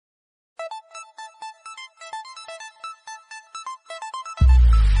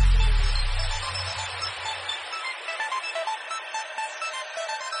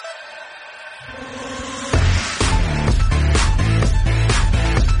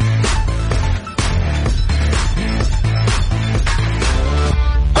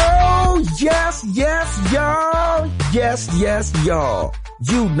Yes, y'all.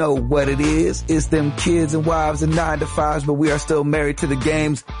 You know what it is. It's them kids and wives and 9-to-5s, but we are still married to the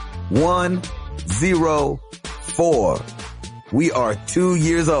games. 104. We are 2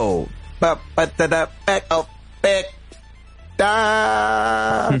 years old. That's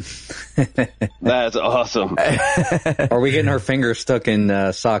awesome. Are we getting our fingers stuck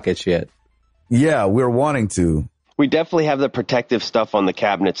in sockets yet? Yeah, we're wanting to. We definitely have the protective stuff on the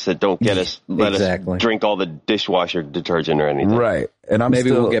cabinets that don't let us drink all the dishwasher detergent or anything. Right. And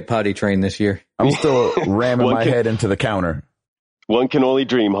we'll get potty trained this year. I'm still ramming my head into the counter. One can only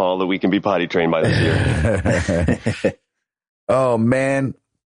dream, Hall, that we can be potty trained by this year. Oh, man.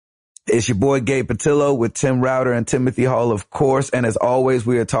 It's your boy Gabe Patillo with Tim Router and Timothy Hall, of course. And as always,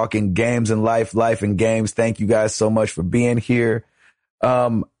 we are talking games and life and games. Thank you guys so much for being here.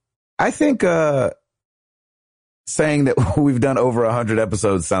 I think saying that we've done over 100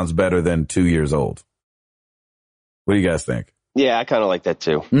 episodes sounds better than 2 years old. What do you guys think? Yeah, I kind of like that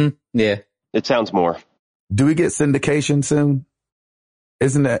too. Yeah. It sounds more. Do we get syndication soon?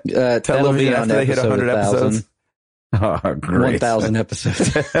 Isn't that television after they hit 100 episodes? Oh, great. 1,000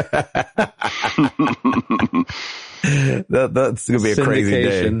 episodes. That's going to be a crazy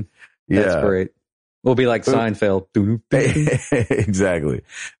day. Yeah. That's great. We'll be like Seinfeld. Exactly.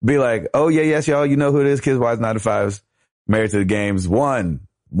 Be like, oh, yeah, yes, y'all. You know who it is. Kids, Wives, 9-to-5s. Married to the Games. 1,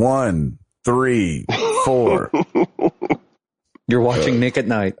 3, 4. You're watching Nick at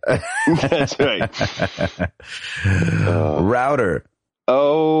Night. That's right. Router.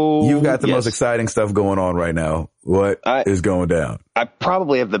 Oh, you've got the most exciting stuff going on right now. What is going down? I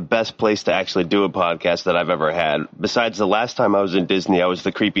probably have the best place to actually do a podcast that I've ever had. Besides the last time I was in Disney, I was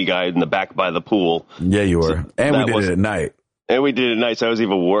the creepy guy in the back by the pool. Yeah, you were. So, and we did it at night. And we did it at night, so that was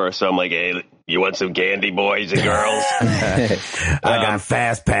even worse. So I'm like, hey, you want some candy, boys and girls? I got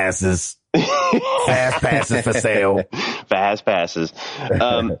fast passes. Fast passes for sale. Fast passes.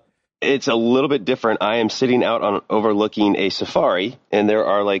 It's a little bit different. I am sitting out on overlooking a safari, and there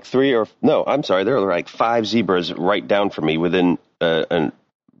are like there are like 5 zebras right down from me within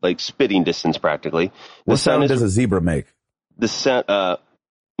like spitting distance practically. What sound does a zebra make? The sound,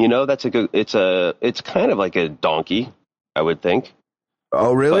 that's it's kind of like a donkey, I would think.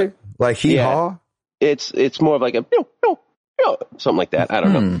 Oh, really? But, like hee-haw? It's more of like a something like that. I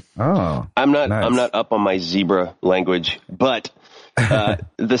don't know. Oh, I'm not up on my zebra language, but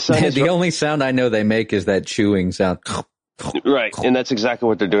the sun is the only sound I know they make is that chewing sound. Right, and that's exactly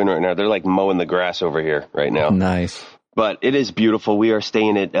what they're doing right now. They're like mowing the grass over here right now. Nice. But it is beautiful. We are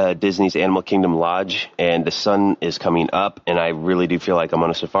staying at Disney's Animal Kingdom Lodge, and the sun is coming up, and I really do feel like I'm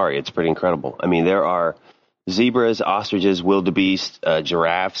on a safari. It's pretty incredible. I mean, there are zebras, ostriches, wildebeest,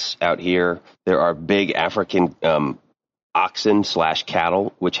 giraffes out here. There are big African oxen /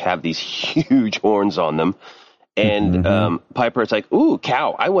 cattle, which have these huge horns on them. And Piper, it's like, ooh,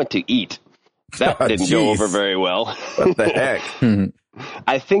 cow, I want to eat. That didn't go over very well. What the heck?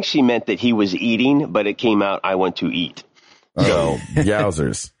 I think she meant that he was eating, but it came out, I want to eat. So,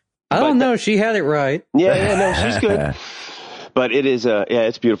 yowzers. I don't know. She had it right. Yeah, no, she's good. But it is,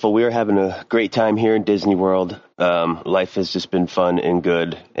 it's beautiful. We are having a great time here in Disney World. Life has just been fun and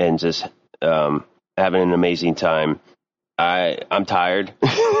good, and just having an amazing time. I'm tired.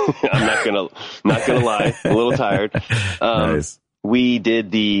 I'm not gonna lie. I'm a little tired. Nice. We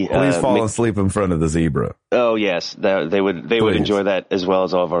did the please fall asleep in front of the zebra. Oh yes, they would enjoy that as well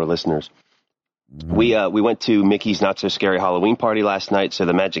as all of our listeners. Mm-hmm. We went to Mickey's Not So Scary Halloween Party last night. So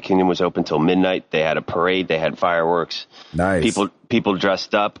the Magic Kingdom was open till midnight. They had a parade. They had fireworks. Nice. People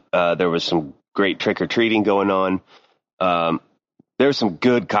dressed up. There was some great trick or treating going on. There were some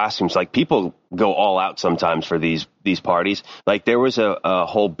good costumes. Like people go all out sometimes for these parties. Like there was a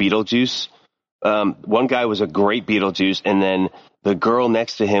whole Beetlejuice. One guy was a great Beetlejuice, and then the girl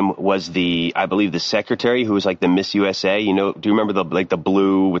next to him was I believe the secretary who was like the Miss USA. You know, do you remember the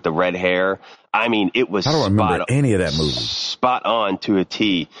blue with the red hair? I mean, it was. I don't remember any of that movie. Spot on to a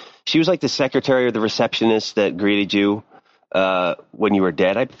T. She was like the secretary or the receptionist that greeted you when you were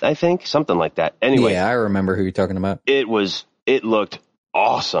dead. I think something like that. Anyway, yeah, I remember who you're talking about. It looked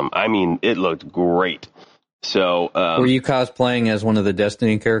awesome. I mean, it looked great. So, were you cosplaying as one of the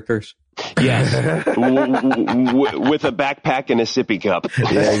Destiny characters? Yes, with a backpack and a sippy cup.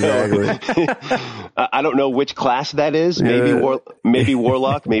 Yeah, exactly. I don't know which class that is. Maybe maybe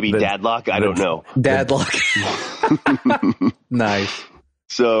Warlock, maybe Dadlock. I don't know. Dadlock. Nice.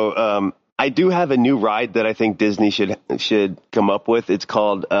 So, I do have a new ride that I think Disney should come up with. It's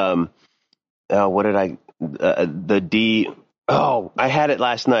called I had it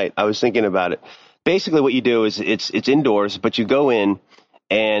last night. I was thinking about it. Basically, what you do is it's indoors, but you go in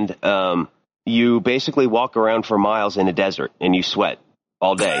and you basically walk around for miles in a desert and you sweat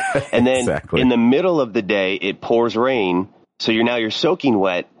all day. And then in the middle of the day, it pours rain. So you're soaking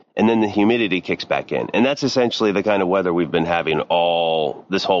wet, and then the humidity kicks back in. And that's essentially the kind of weather we've been having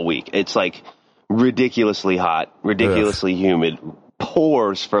this whole week. It's like ridiculously hot, ridiculously humid,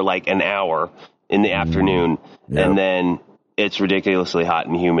 pours for like an hour in the afternoon, and then it's ridiculously hot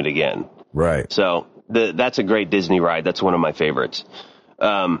and humid again. Right. So that's a great Disney ride. That's one of my favorites.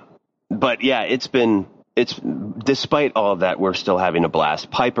 But yeah, it's despite all of that, we're still having a blast.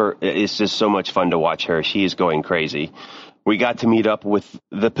 Piper is just so much fun to watch her. She is going crazy. We got to meet up with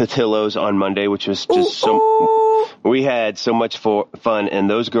the Patillos on Monday, which was just we had so much fun, and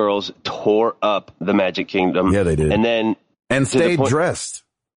those girls tore up the Magic Kingdom. Yeah, they did. And stayed dressed.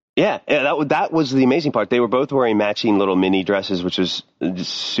 Yeah, that was the amazing part. They were both wearing matching little mini dresses, which was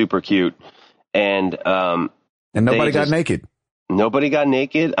just super cute. And nobody got naked. Nobody got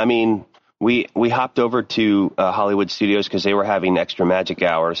naked. I mean, we hopped over to Hollywood Studios because they were having extra magic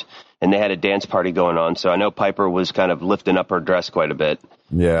hours, and they had a dance party going on. So I know Piper was kind of lifting up her dress quite a bit.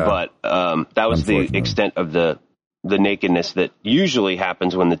 Yeah. But that was the extent of the nakedness that usually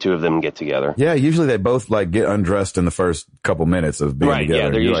happens when the two of them get together. Yeah, usually they both like get undressed in the first couple minutes of being together. Yeah,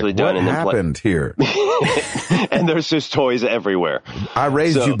 they're usually done. What happened here? And there's just toys everywhere. I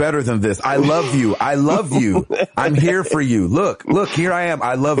raised you better than this. I love you. I love you. I'm here for you. Look, here I am.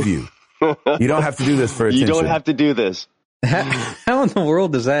 I love you. You don't have to do this for attention. You don't have to do this. How in the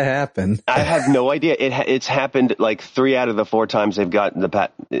world does that happen? I have no idea. It's happened like 3 out of the 4 times they've gotten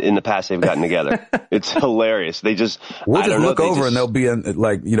in the past they've gotten together. It's hilarious. We'll just look over and they'll be in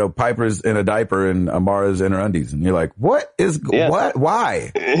Piper's in a diaper and Amara's in her undies, and you're like, what? Why?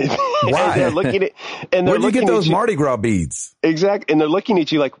 Why? And they're looking at, where'd you get those Mardi Gras beads? Exactly. And they're looking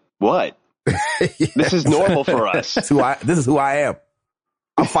at you like, what? This is normal for us. This is who I am.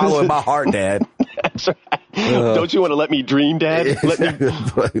 I'm following my heart, Dad. That's right. Don't you want to let me dream, Dad?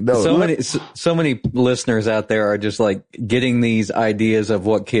 No. So many listeners out there are just like getting these ideas of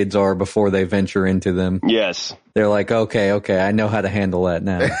what kids are before they venture into them. Yes. They're like, okay, I know how to handle that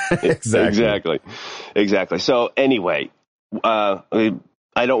now. Exactly. So anyway, I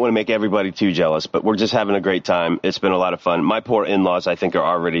don't want to make everybody too jealous, but we're just having a great time. It's been a lot of fun. My poor in-laws, I think, are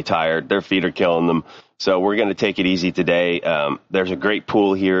already tired. Their feet are killing them. So we're going to take it easy today. There's a great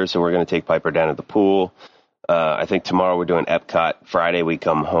pool here, so we're going to take Piper down to the pool. I think tomorrow we're doing Epcot. Friday we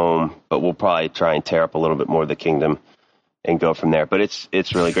come home, but we'll probably try and tear up a little bit more of the kingdom and go from there. But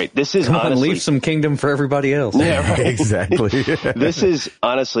it's really great. This is honestly leave some kingdom for everybody else. Yeah, right. Exactly. This is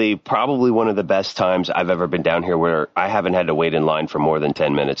honestly probably one of the best times I've ever been down here where I haven't had to wait in line for more than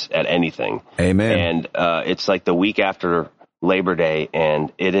 10 minutes at anything. Amen. And it's like the week after Labor Day,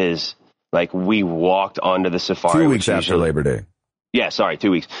 and it is like we walked onto the safari. 2 weeks after Labor Day. Yeah, sorry,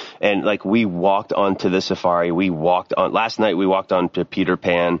 2 weeks. And like we walked onto the safari. Last night we walked on to Peter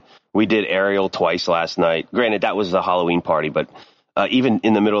Pan. We did Ariel twice last night. Granted, that was the Halloween party, but even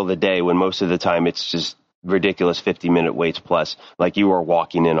in the middle of the day when most of the time it's just ridiculous 50-minute waits plus, like you are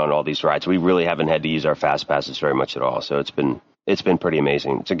walking in on all these rides. We really haven't had to use our fast passes very much at all. So it's been pretty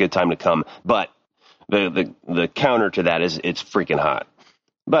amazing. It's a good time to come. But the counter to that is it's freaking hot.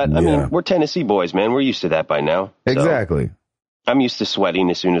 But I mean, we're Tennessee boys, man. We're used to that by now. Exactly. So I'm used to sweating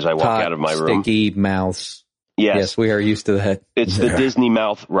as soon as I walk out of my room. Sticky mouths. Yes, we are used to that. It's the Disney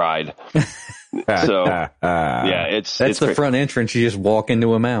mouth ride. So yeah, that's the front entrance. You just walk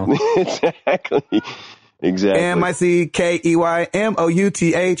into a mouth. Exactly.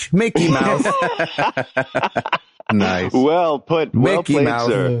 MICKEYMOUTH, Mickey Mouse. Nice. Well put. Well Mickey played, Mouse.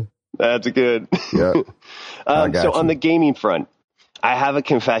 Sir. That's good. Yep. So on the gaming front, I have a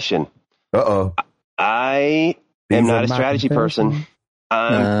confession. I am not a strategy person.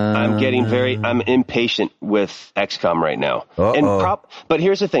 I'm impatient with XCOM right now. But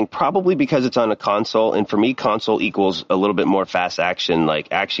here's the thing, probably because it's on a console, and for me, console equals a little bit more fast action, like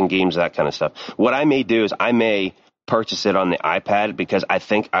action games, that kind of stuff. What I may do is I may purchase it on the iPad because I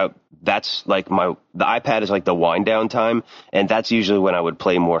think that's like the iPad is like the wind down time, and that's usually when I would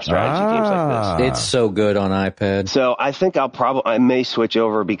play more strategy games like this. It's so good on iPad. So I think I may switch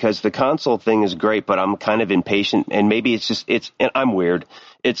over because the console thing is great, but I'm kind of impatient, and maybe and I'm weird.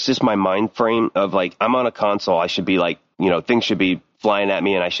 It's just my mind frame of like, I'm on a console. I should be like, things should be flying at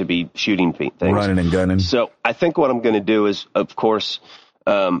me and I should be shooting things. Running and gunning. So I think what I'm going to do is, of course,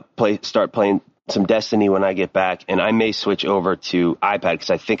 start playing some Destiny when I get back, and I may switch over to iPad because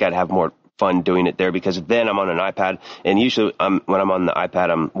I think I'd have more fun doing it there because then I'm on an iPad, and usually when I'm on the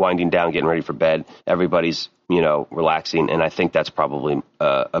iPad, I'm winding down, getting ready for bed. Everybody's, relaxing, and I think that's probably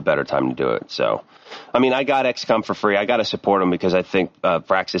a better time to do it. So, I mean, I got XCOM for free. I got to support them because I think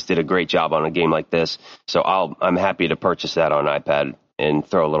Firaxis did a great job on a game like this. So I'm happy to purchase that on iPad and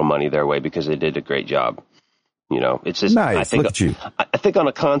throw a little money their way because they did a great job. It's just nice. I think, look at you. I think on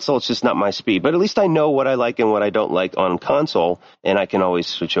a console, it's just not my speed. But at least I know what I like and what I don't like on console, and I can always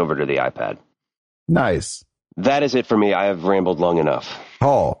switch over to the iPad. Nice. That is it for me. I have rambled long enough.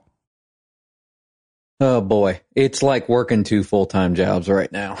 Paul. Oh, boy. It's like working 2 full-time jobs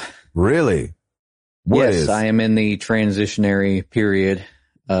right now. Really? Yes, I am in the transitionary period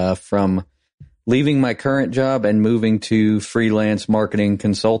from leaving my current job and moving to freelance marketing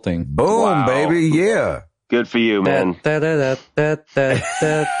consulting. Boom, wow. baby. Yeah. Good for you, man.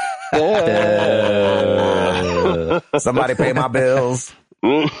 Somebody pay my bills.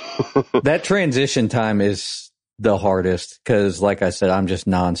 That transition time is the hardest because, like I said, I'm just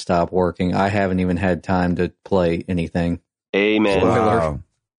nonstop working. I haven't even had time to play anything. Amen. Wow.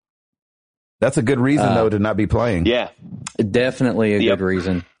 That's a good reason, though, to not be playing. Yeah. Definitely a good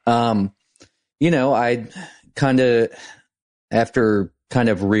reason. I after kind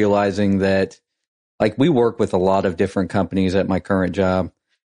of realizing that, like, we work with a lot of different companies at my current job.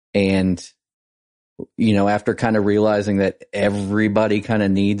 And, after kind of realizing that everybody kind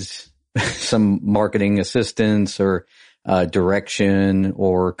of needs some marketing assistance or direction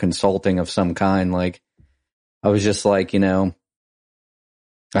or consulting of some kind, like, I was just like, I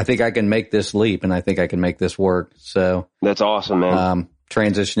think I can make this leap and I think I can make this work. So that's awesome, man.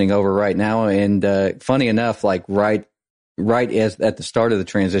 Transitioning over right now. And funny enough, like right as at the start of the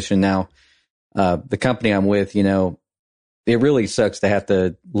transition now, the company I'm with, it really sucks to have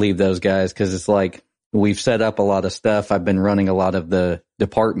to leave those guys because it's like we've set up a lot of stuff. I've been running a lot of the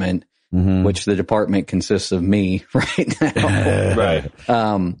department, which the department consists of me right now. Right.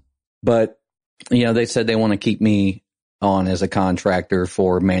 But, they said they want to keep me on as a contractor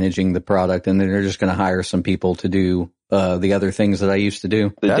for managing the product, and then they're just going to hire some people to do the other things that I used to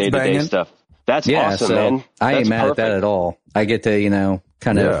do. The day-to-day stuff. That's awesome, man. I ain't mad at that at all. I get to,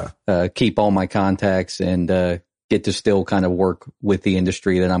 kind of keep all my contacts and get to still kind of work with the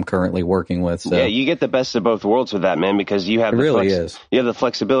industry that I'm currently working with. So. Yeah, you get the best of both worlds with that, man, because you have you have the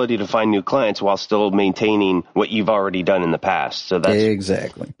flexibility to find new clients while still maintaining what you've already done in the past. So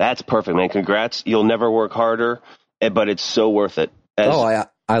that's perfect, man. Congrats. You'll never work harder, but it's so worth it. I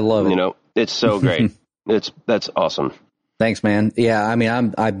love it. It's so great. That's awesome. Thanks, man. Yeah, I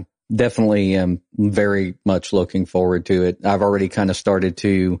mean, I'm definitely very much looking forward to it. I've already kind of started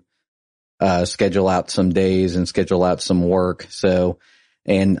to schedule out some days and schedule out some work. So,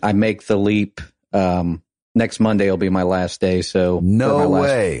 and I make the leap. Next Monday will be my last day. So no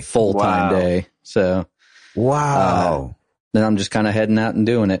way, full-time day. So wow. Then I'm just kind of heading out and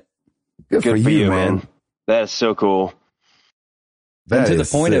doing it. Good for you, man. That's so cool. And to the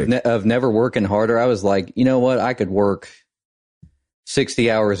point of never working harder, I was like, you know what? I could work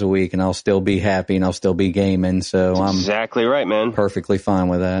 60 hours a week and I'll still be happy and I'll still be gaming. So I'm exactly right, man. Perfectly fine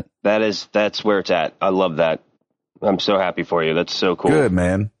with that. That's where it's at. I love that. I'm so happy for you. That's so cool. Good,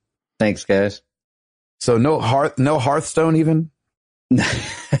 man. Thanks, guys. So no Hearthstone even?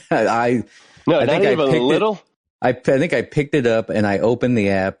 I think even a little. I think I picked it up and I opened the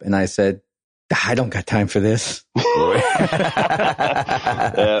app and I said, I don't got time for this. Yeah,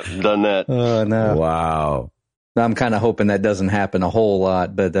 done that. Oh, no. Wow. I'm kind of hoping that doesn't happen a whole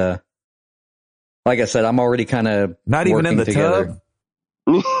lot, but like I said, I'm already kind of not even in the tub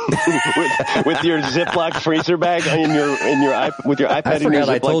with your Ziploc freezer bag with your iPad. I forgot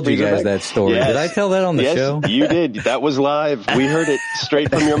I told you guys that story. Yes. Did I tell that on the show? You did. That was live. We heard it straight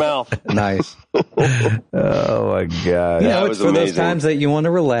from your mouth. Nice. Oh my God! It's for those times that you want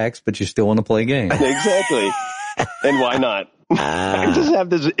to relax, but you still want to play games. Exactly. And why not? I just have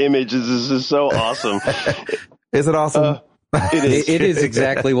this image. This is so awesome. Is it awesome? It is. It is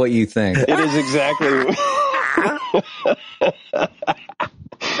exactly what you think. It is exactly.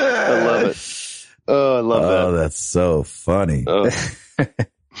 I love it. Oh, I love that. Oh, that's so funny. Oh.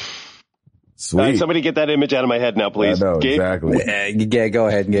 Sweet. Right, somebody get that image out of my head now, please. I know, Gabe? exactly. Yeah, go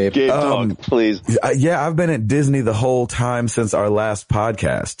ahead, Gabe. Gabe, talk, please. Yeah, I've been at Disney the whole time since our last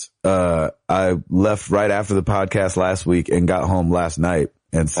podcast. I left right after the podcast last week and got home last night.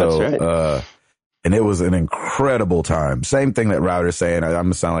 And so, that's right. And it was an incredible time. Same thing that Router's saying. I'm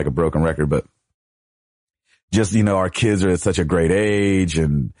going to sound like a broken record, but just, our kids are at such a great age.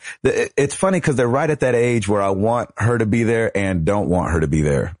 And it's funny because they're right at that age where I want her to be there and don't want her to be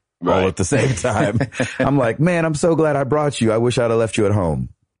there. Right. All at the same time. I'm like, man, I'm so glad I brought you. I wish I'd have left you at home.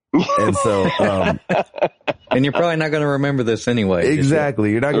 And so, and you're probably not going to remember this anyway.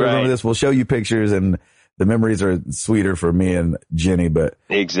 Exactly. You're not going to remember this. We'll show you pictures, and the memories are sweeter for me and Jenny, but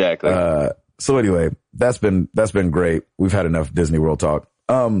exactly. So anyway, that's been great. We've had enough Disney World talk.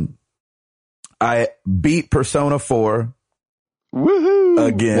 I beat Persona 4. Woohoo!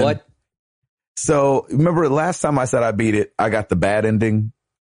 Again. What? So remember last time I said I beat it, I got the bad ending.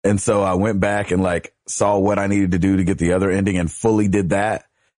 And so I went back and like saw what I needed to do to get the other ending and fully did that.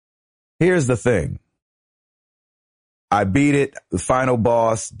 Here's the thing. I beat it, the final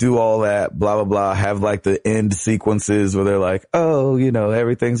boss, do all that, blah, blah, blah, have like the end sequences where they're like, oh, you know,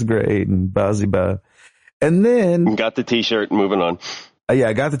 everything's great and blah. And then got the t-shirt, moving on. Yeah,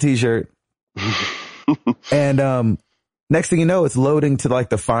 I got the t-shirt. And next thing you know, it's loading to like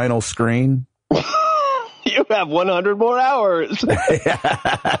the final screen. You have 100 more hours.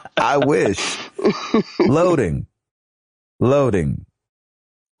 I wish. Loading. Uh-oh.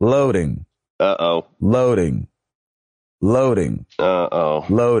 Loading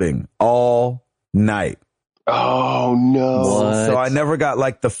all night. Oh no. What? So I never got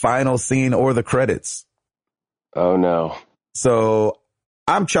like the final scene or the credits. Oh no. So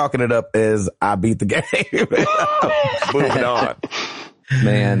I'm chalking it up as I beat the game. Moving on.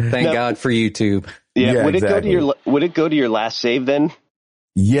 Man, thank God for YouTube. Yeah, would exactly. it go to your last save then?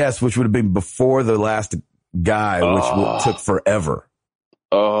 Yes, which would have been before the last guy, which took forever.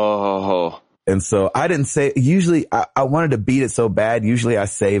 Oh. And so I didn't say, usually I wanted to beat it so bad. Usually I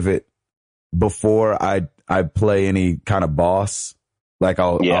save it before I play any kind of boss. Like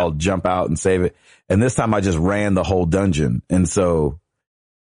I'll jump out and save it. And this time I just ran the whole dungeon. And so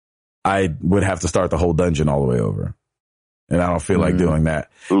I would have to start the whole dungeon all the way over. And I don't feel like doing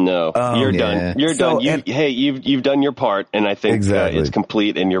that. No, you're done. You're done. You've done your part. And I think it's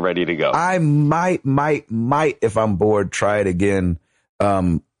complete and you're ready to go. I might, if I'm bored, try it again,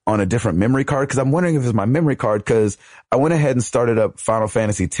 on a different memory card. Cause I'm wondering if it's my memory card. Cause I went ahead and started up Final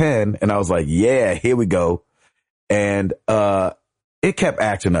Fantasy X and I was like, yeah, here we go. And, it kept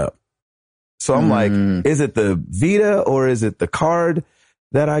acting up. So I'm like, is it the Vita or is it the card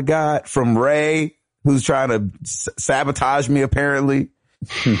that I got from Ray, who's trying to sabotage me apparently?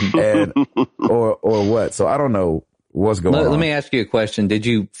 And, or what? So I don't know what's going on. Let me ask you a question. Did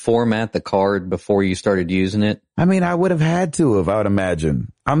you format the card before you started using it? I mean, I would have had to I would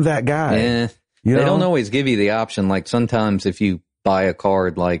imagine. I'm that guy. Yeah. You know? They don't always give you the option. Like sometimes if you buy a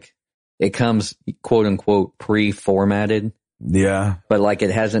card, like it comes quote unquote pre-formatted. Yeah. But like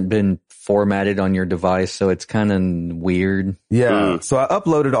it hasn't been formatted on your device. So it's kind of weird. Yeah. So I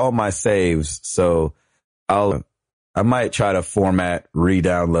uploaded all my saves. So I might try to format,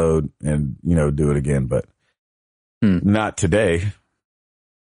 re-download and, do it again, but not today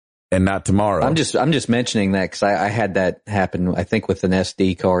and not tomorrow. I'm just mentioning that because I had that happen, I think with an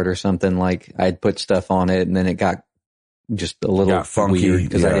SD card or something. Like I'd put stuff on it and then it got just a little funky weird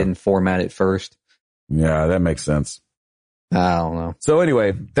because I didn't format it first. Yeah, that makes sense. I don't know. So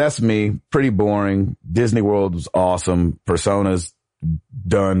anyway, that's me. Pretty boring. Disney World was awesome. Persona's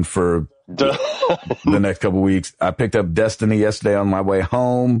done for the next couple of weeks. I picked up Destiny yesterday on my way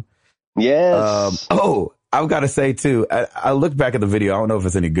home. Yes. I've got to say too, I looked back at the video. I don't know if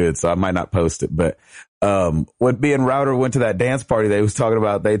it's any good, so I might not post it. But when me and Router went to that dance party they was talking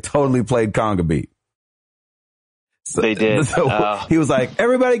about, they totally played Conga Beat. So, they did. So he was like,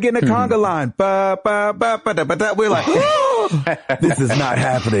 everybody get in a conga line. Ba, ba, ba, ba, da, ba, da. We're like, this is not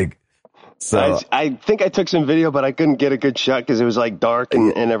happening. So I think I took some video, but I couldn't get a good shot because it was like dark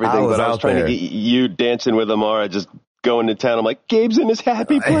and everything. But I was trying to get you dancing with Amara, just going to town. I'm like, Gabe's in his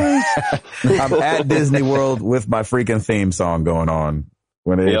happy place. I'm at Disney World with my freaking theme song going on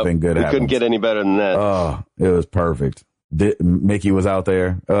when anything good happens. Couldn't get any better than that. Oh, it was perfect. Mickey was out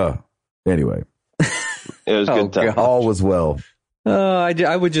there. Anyway. It was good time. All was well.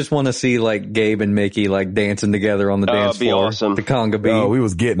 I would just want to see like Gabe and Mickey like dancing together on the dance floor. That'd be awesome. The Conga Beat. Oh, we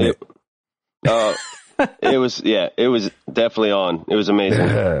was getting it. It was definitely on. It was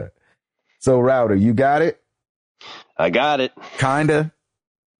amazing. So Router, you got it? I got it. Kinda?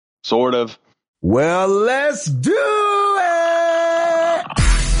 Sort of. Well, let's do it!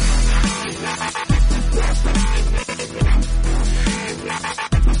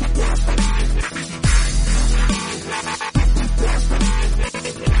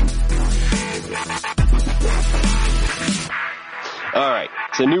 All right.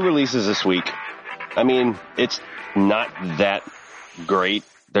 So new releases this week. I mean, it's not that great.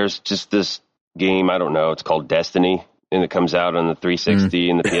 There's just this game, I don't know, it's called Destiny, and it comes out on the 360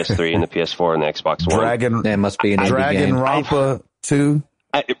 and the PS3 and the PS4 and the Xbox One. That must be an indie game. Rampa 2.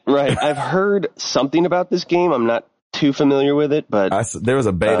 Right. I've heard something about this game. I'm not too familiar with it, but there was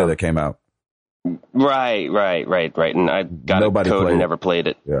a beta that came out. Right. And I got a code and never played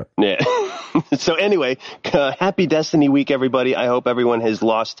it. Yeah. So anyway, happy Destiny week, everybody. I hope everyone has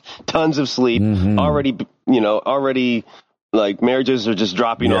lost tons of sleep. Already, like, marriages are just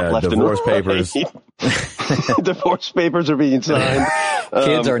dropping off left and right. Divorce papers. Divorce papers are being signed.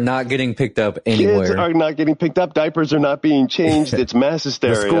 Kids are not getting picked up anywhere. Kids are not getting picked up. Diapers are not being changed. It's mass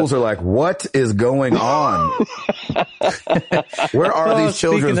hysteria. The schools are like, what is going on? Where are these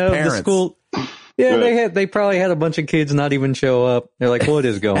children's parents? They probably had a bunch of kids not even show up. They're like, what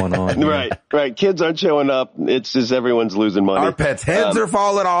is going on? Right. Kids aren't showing up. It's just everyone's losing money. Our pets' heads are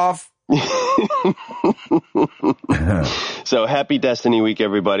falling off. So happy Destiny week,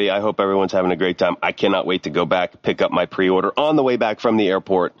 everybody. I hope everyone's having a great time. I cannot wait to go back, pick up my pre-order on the way back from the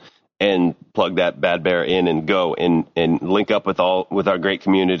airport and plug that bad bear in and go and link up with our great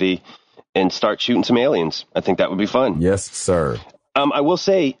community and start shooting some aliens. I think that would be fun. Yes, sir. I will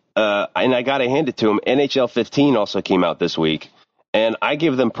say, and I got to hand it to them, NHL 15 also came out this week. And I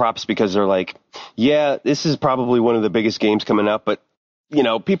give them props because they're like, yeah, this is probably one of the biggest games coming out, but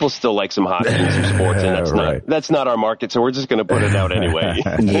people still like some hockey and some sports, and that's not our market, so we're just going to put it out anyway.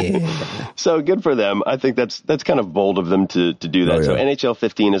 So good for them. I think that's kind of bold of them to do that. So NHL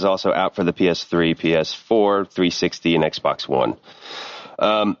 15 is also out for the PS3, PS4, 360, and Xbox One.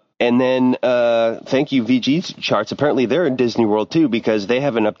 And then thank you, VG Charts. Apparently they're in Disney World too, because they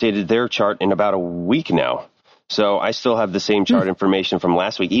haven't updated their chart in about a week now. So I still have the same chart information from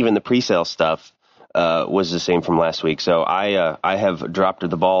last week. Even the pre-sale stuff was the same from last week. So I have dropped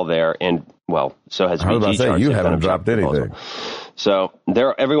the ball there, and so has VG. I was about to say, you haven't dropped anything. So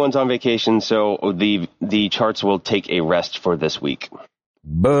everyone's on vacation, so the charts will take a rest for this week.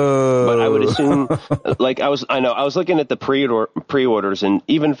 Boo. But I would assume, I was looking at the pre-orders, and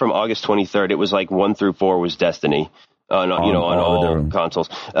even from August 23rd, it was like 1 through 4 was Destiny. On all consoles.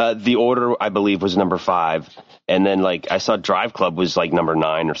 The Order, I believe, was number 5. And then, I saw Drive Club was, number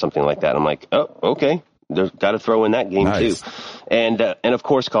 9 or something like that. I'm like, oh, okay. There's got to throw in that game, too. And of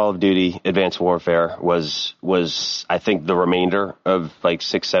course, Call of Duty Advanced Warfare was I think, the remainder of,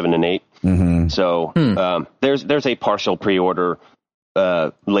 6, 7, and 8. Mm-hmm. So there's a partial pre-order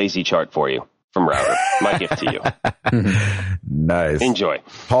lazy chart for you from Router. My gift to you. Nice. Enjoy.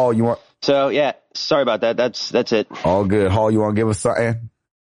 Paul, you want... So, yeah, sorry about that. That's it. All good. Hall, you want to give us something?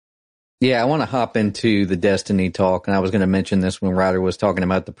 Yeah, I want to hop into the Destiny talk, and I was going to mention this when Router was talking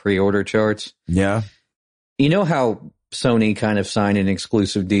about the pre-order charts. Yeah. You know how Sony kind of signed an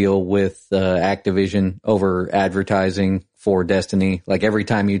exclusive deal with Activision over advertising for Destiny? Like every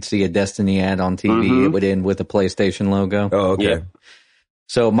time you'd see a Destiny ad on TV, it would end with a PlayStation logo. Oh, okay. Yeah.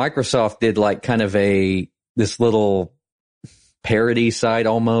 So Microsoft did kind of this little parody site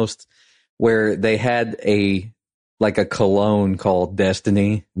almost, where they had a cologne called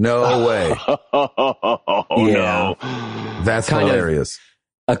Destiny. No way. No. That's kind hilarious.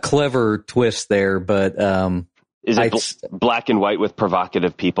 A clever twist there, but is it black and white with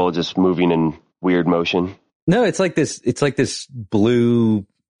provocative people just moving in weird motion? No, it's like this blue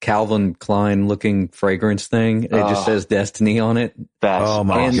Calvin Klein looking fragrance thing. It just says Destiny on it. Oh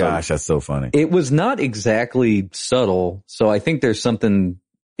my gosh, that's so funny. It was not exactly subtle, so I think there's something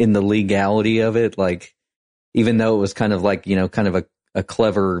in the legality of it, even though it was kind of kind of a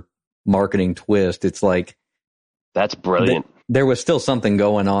clever marketing twist, it's that's brilliant. There was still something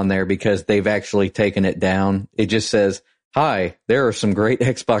going on there because they've actually taken it down. It just says, hi, there are some great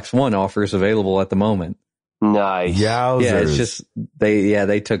Xbox One offers available at the moment. Nice. Yowzers. Yeah, it's just,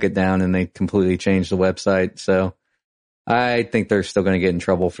 they took it down and they completely changed the website. So I think they're still going to get in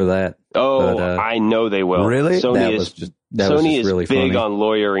trouble for that. Oh, but, I know they will. Really? Sony is really big funny. on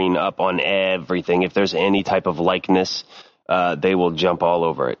lawyering up on everything. If there's any type of likeness, they will jump all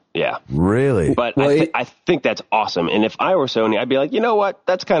over it. Yeah. Really? But I think that's awesome. And if I were Sony, I'd be like, you know what?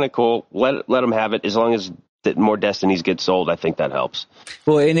 That's kind of cool. Let them have it. As long as more Destinies get sold, I think that helps.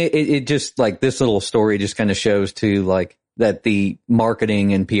 Well, and it just this little story just kind of shows too, that the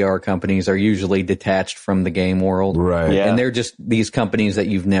marketing and PR companies are usually detached from the game world. Right. Yeah. And they're just these companies that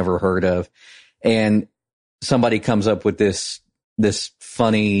you've never heard of. And somebody comes up with this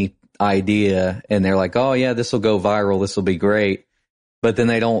funny idea and they're like, oh yeah, this will go viral. This will be great. But then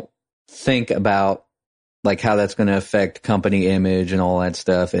they don't think about how that's going to affect company image and all that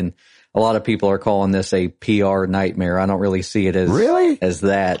stuff. And a lot of people are calling this a PR nightmare. I don't really see it as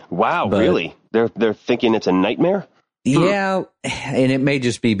that. Wow, really? They're thinking it's a nightmare? Yeah, and it may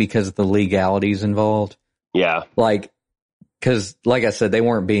just be because of the legalities involved. Yeah. Because like I said, they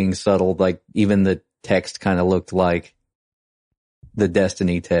weren't being subtle. Even the text kind of looked like the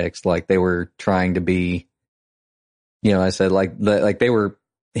Destiny text. They were trying to be I said like they were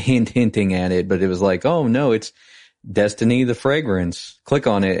hinting at it, but it was like, oh no, it's Destiny the fragrance. Click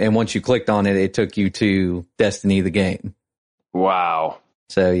on it, and once you clicked on it, it took you to Destiny the game. Wow.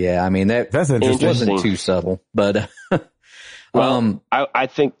 So yeah, I mean that's interesting. It wasn't too subtle, but well, I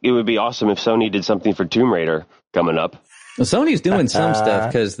think it would be awesome if Sony did something for Tomb Raider coming up. Sony's doing some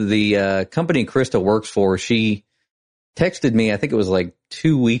stuff because the company Krista works for, she texted me, I think it was like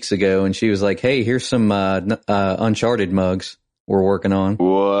 2 weeks ago, and she was like, hey, here's some Uncharted mugs we're working on.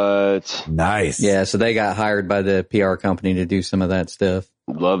 What? Nice. Yeah, so they got hired by the PR company to do some of that stuff.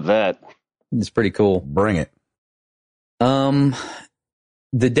 Love that. It's pretty cool. Bring it.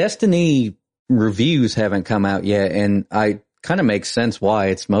 The Destiny reviews haven't come out yet, and I kind of makes sense why.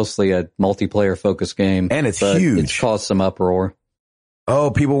 It's mostly a multiplayer focused game. And it's huge. It's caused some uproar.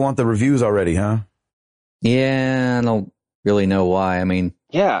 Oh, people want the reviews already, huh? Yeah, I don't really know why. I mean,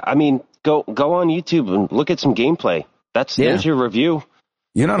 go on YouTube and look at some gameplay. There's your review.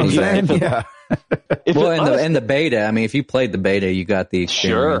 You know what I'm saying? Yeah. And the beta, I mean, if you played the beta, you got the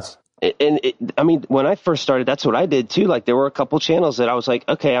experience. Sure. And when I first started, that's what I did too. Like there were a couple channels that I was like,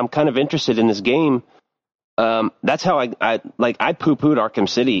 okay, I'm kind of interested in this game. That's how I poo-pooed Arkham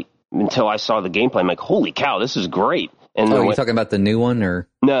City until I saw the gameplay. I'm like, holy cow, this is great. And you talking about the new one or?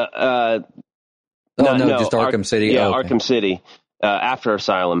 No, just Arkham City. Yeah, okay. Arkham City, after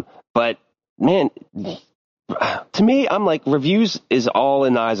Asylum. But man, to me, I'm like, reviews is all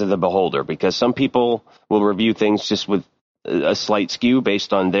in the eyes of the beholder, because some people will review things just with a slight skew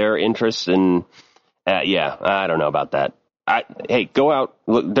based on their interests. And I don't know about that. Hey, go out.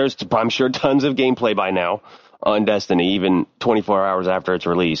 Look, there's, I'm sure, tons of gameplay by now on Destiny, even 24 hours after its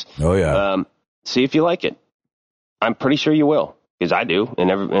release. Oh, yeah. See if you like it. I'm pretty sure you will, because I do,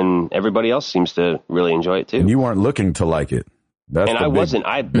 and everybody else seems to really enjoy it too. And you weren't looking to like it. That's I wasn't.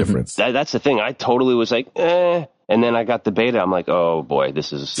 Difference. That's the thing. I totally was like, and then I got the beta. I'm like, oh boy,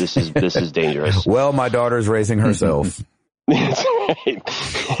 this is dangerous. Well, my daughter's raising herself. That's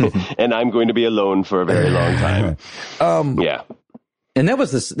right. And I'm going to be alone for a very long time. Yeah. And that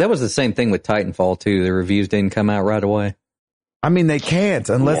was the same thing with Titanfall too. The reviews didn't come out right away. I mean, they can't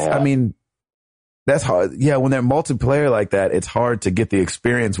unless, I mean, that's hard. Yeah. When they're multiplayer like that, it's hard to get the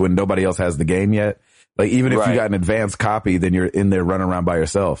experience when nobody else has the game yet. Like even if you got an advanced copy, then you're in there running around by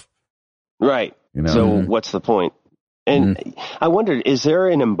yourself. Right. You know? So what's the point? And I wondered, is there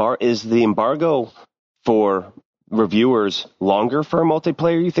is the embargo for reviewers longer for a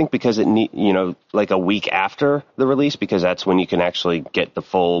multiplayer, you think, because it like a week after the release, because that's when you can actually get the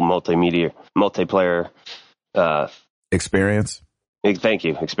full multiplayer experience? Thank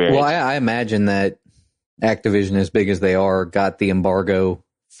you. Experience. Well, I imagine that Activision, as big as they are, got the embargo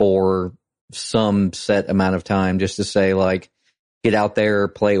for some set amount of time, just to say, like, get out there,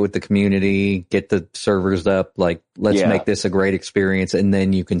 play it with the community, get the servers up, like, let's make this a great experience, and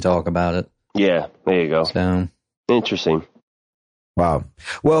then you can talk about it. Yeah, there you go. So interesting. Wow.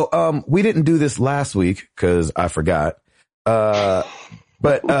 Well, we didn't do this last week because I forgot.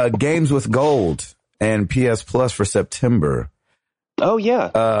 But Games with Gold and PS Plus for September. Oh,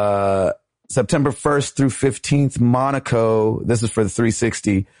 yeah. September 1st through 15th, Monaco. This is for the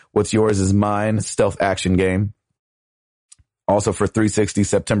 360. What's Yours is Mine stealth action game. Also for 360,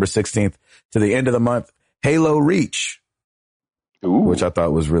 September 16th to the end of the month, Halo Reach, which I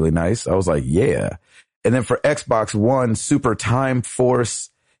thought was really nice. I was like, yeah. And then for Xbox One, Super Time Force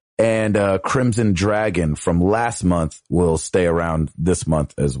and Crimson Dragon from last month will stay around this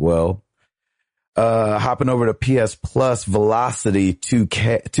month as well. Hopping over to PS Plus, Velocity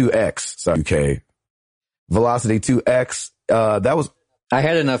 2X. Velocity 2X. That was. I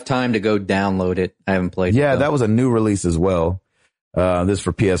had enough time to go download it. I haven't played it. Yeah, that was a new release as well. This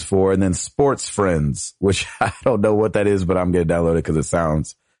for PS4. And then Sports Friends, which I don't know what that is, but I'm going to download it because it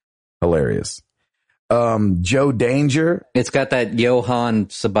sounds hilarious. Joe Danger. It's got that Johann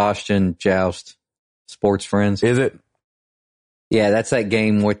Sebastian Joust. Sports Friends. Is it? Yeah, that's that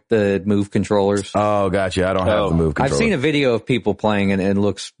game with the move controllers. Oh, gotcha. I don't have the move controller. I've seen a video of people playing and it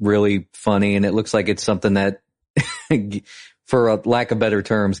looks really funny, and it looks like it's something that, for a lack of better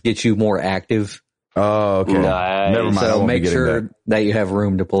terms, gets you more active. Oh, okay. Nice. Never mind. So make sure that you have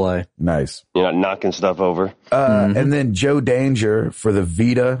room to play. Nice. You're not knocking stuff over. And then Joe Danger for the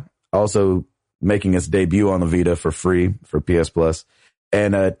Vita, also making its debut on the Vita for free for PS Plus.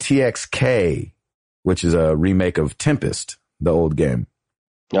 And TXK, which is a remake of Tempest, the old game.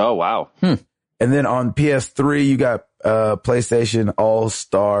 Oh, wow. And then on PS3, you got PlayStation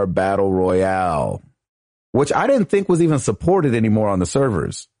All-Star Battle Royale, which I didn't think was even supported anymore on the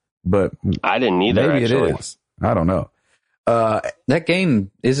servers. But I didn't either. Maybe actually. it is. I don't know. That game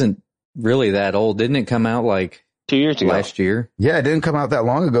isn't really that old. Didn't it come out like 2 years ago. Last year. Yeah, it didn't come out that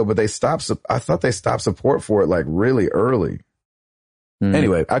long ago, but I thought they stopped support for it like really early.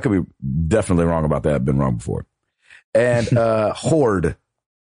 Anyway, I could be definitely wrong about that. I've been wrong before. And Horde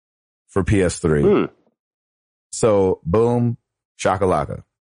for PS3. So, boom, shakalaka.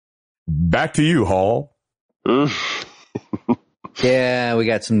 Back to you, Hall. Yeah, we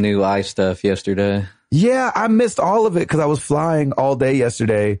got some new stuff yesterday. Yeah, I missed all of it because I was flying all day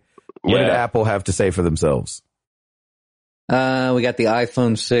yesterday. What did Apple have to say for themselves? We got the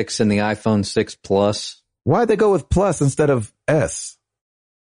iPhone 6 and the iPhone 6 Plus. Why'd they go with Plus instead of S?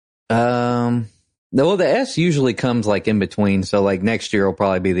 Well, the S usually comes like in between. So like next year will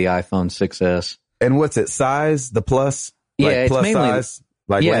probably be the iPhone 6S. And what's it? Size? The Plus? Yeah, like it's plus mainly size?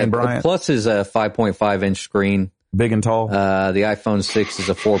 Like Lane Bryant? The Plus is a 5.5 inch screen. Big and tall? The iPhone 6 is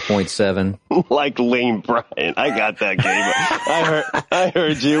a 4.7. Like Lane Bryant. I got that game. I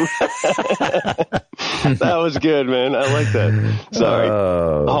heard you. That was good, man. I like that. Sorry.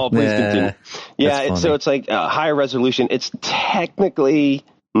 Please continue. Yeah, so it's like higher resolution. It's technically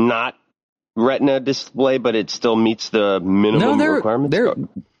not Retina display, but it still meets the minimum requirements.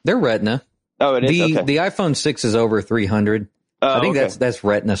 They're Retina. Oh, it is? Okay. The iPhone 6 is over 300. I think that's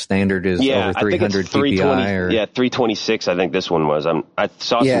Retina standard is over 300 PPI. Or, 326. I think this one was. I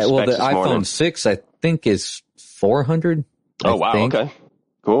saw some specs the this iPhone morning. 6 I think is 400. Oh wow! think. Okay,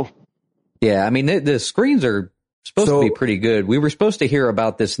 cool. Yeah, I mean the screens are supposed to be pretty good. We were supposed to hear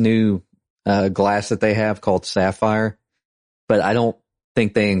about this new glass that they have called Sapphire, but I don't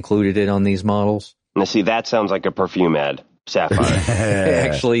think they included it on these models. Now, see, that sounds like a perfume ad. Sapphire.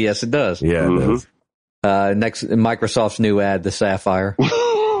 Actually, yes, it does. Yeah, it does. Next, Microsoft's new ad, the Sapphire.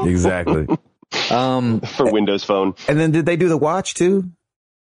 Exactly. For Windows Phone. And then did they do the watch too?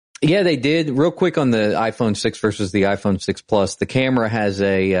 Yeah, they did. Real quick on the iPhone 6 versus the iPhone 6 Plus, the camera has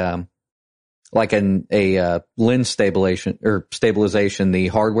a lens stabilization, the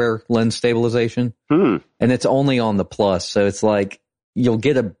hardware lens stabilization, and it's only on the Plus. So it's like you'll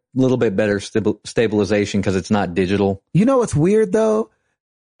get a little bit better stabilization because it's not digital. You know what's weird though?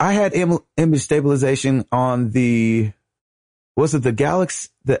 I had image stabilization on the Galaxy,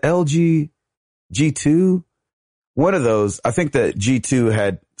 the LG G2? One of those. I think the G2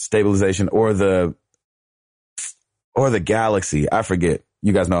 had stabilization or the Galaxy. I forget.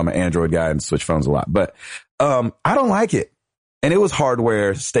 You guys know I'm an Android guy and switch phones a lot, but I don't like it. And it was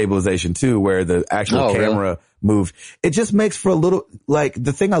hardware stabilization too, where the actual camera moved. It just makes for a little, like,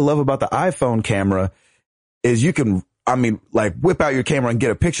 the thing I love about the iPhone camera is you can, whip out your camera and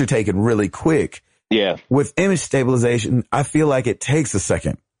get a picture taken really quick. Yeah. With image stabilization, I feel like it takes a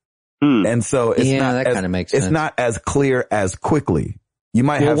second. And so it's it's not as clear as quickly. You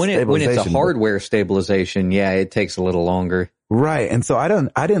might have stabilization. When it's a hardware stabilization, it takes a little longer. Right. And so I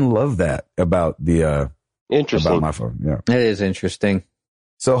didn't love that about the, interesting. About my phone. Yeah. It is interesting.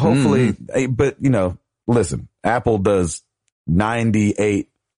 So hopefully, but listen, Apple does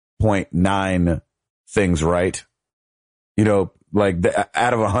 98.9 things right. Like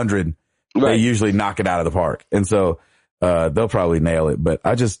out of 100, they usually knock it out of the park. And so, they'll probably nail it, but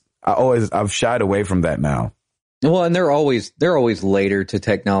I've shied away from that now. Well, and they're always later to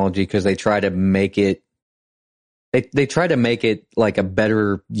technology because they try to make it, they try to make it like a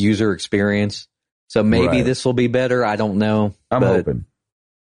better user experience. So maybe this will be better. I don't know. I'm hoping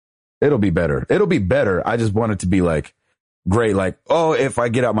it'll be better. It'll be better. I just want it to be like great. Like, if I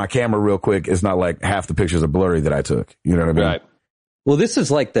get out my camera real quick, it's not like half the pictures are blurry that I took. You know what I mean? Right. Well, this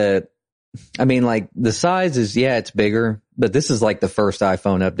is like the size is, it's bigger, but this is like the first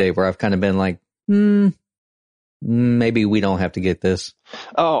iPhone update where I've kind of been like, maybe we don't have to get this.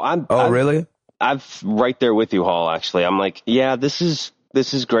 Really? I'm right there with you, Hall, actually. I'm like, this is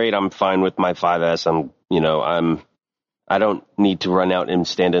great. I'm fine with my 5S. I don't need to run out and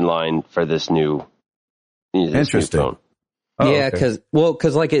stand in line for this new Interesting. New phone.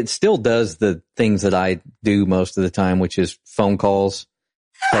 Because like it still does the things that I do most of the time, which is phone calls,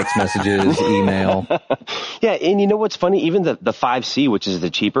 text messages, email. Yeah, and you know what's funny? Even the 5C, which is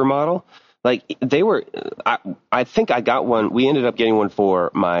the cheaper model, like they were. I think I got one. We ended up getting one for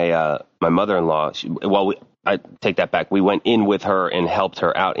my my mother-in-law. I take that back. We went in with her and helped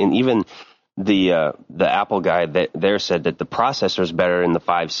her out, and even the Apple guy there said that the processor is better in the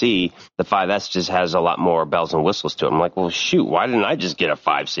 5C. The 5S just has a lot more bells and whistles to it. I'm like, well, shoot, why didn't I just get a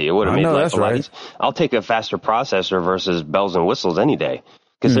 5C? It would have made life a lot easier. I'll take a faster processor versus bells and whistles any day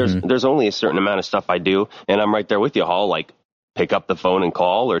because there's only a certain amount of stuff I do, and I'm right there with you, Hall. Like pick up the phone and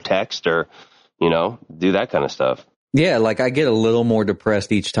call or text or do that kind of stuff. Yeah, like I get a little more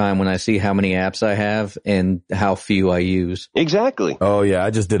depressed each time when I see how many apps I have and how few I use. Exactly. Oh yeah, I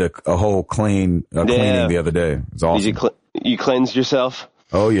just did a whole cleaning the other day. It's awesome. Did you cleansed yourself?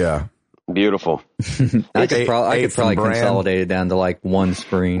 Oh yeah. Beautiful. I could probably consolidate it down to like one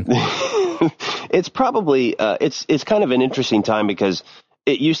screen. It's probably it's kind of an interesting time because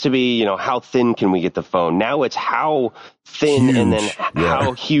it used to be, you know, how thin can we get the phone? Now it's how thin huge. And then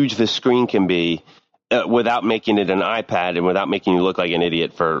how huge the screen can be without making it an iPad and without making you look like an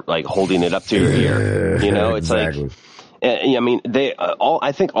idiot for like holding it up to your ear. You know, it's exactly. Like, I mean,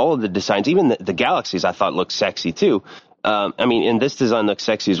 I think all of the designs, even the Galaxies, I thought looked sexy too. I mean, and this design looks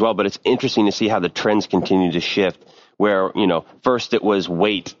sexy as well, but it's interesting to see how the trends continue to shift where, you know, first it was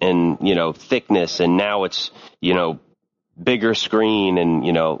weight and, you know, thickness, and now it's, you know, bigger screen, and,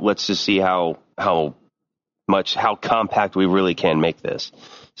 you know, let's just see how compact we really can make this.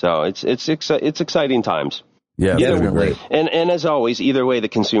 So it's exciting times. Yeah, definitely. And as always, either way, the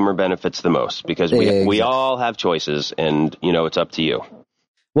consumer benefits the most because we all have choices, and, you know, it's up to you.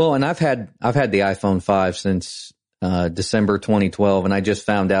 Well, and I've had the iPhone 5 since December 2012, and I just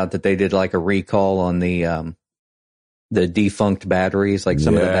found out that they did like a recall on the defunct batteries. Like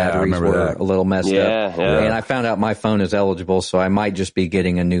some of the batteries were a little messed up. Yeah. And I found out my phone is eligible, so I might just be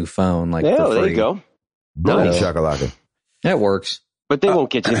getting a new phone. Like, for free. There you go. Nice. Shakalaka. That works. But they won't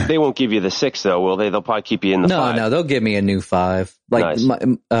get you. They won't give you the 6 though, will they? They'll probably keep you in the 5. No, they'll give me a new 5. Like nice.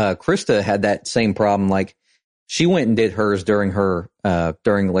 Krista had that same problem. Like she went and did hers during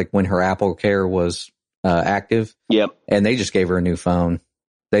like when her Apple Care was active. Yep. And they just gave her a new phone.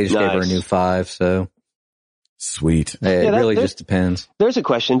 They just gave her a new 5. So sweet. It really just depends. There's a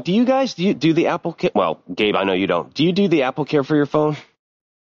question. Do you guys do the Apple Care? Well, Gabe, I know you don't. Do you do the Apple Care for your phone?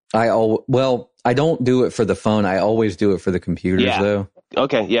 I don't do it for the phone. I always do it for the computers, though.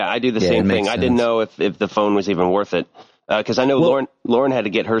 Okay, yeah, I do the same thing. I didn't know if the phone was even worth it because I know Lauren had to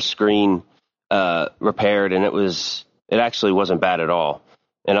get her screen repaired, and it actually wasn't bad at all.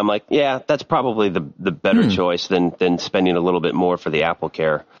 And I'm like, yeah, that's probably the better choice than spending a little bit more for the Apple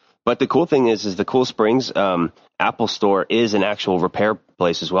Care. But the cool thing is the Cool Springs Apple Store is an actual repair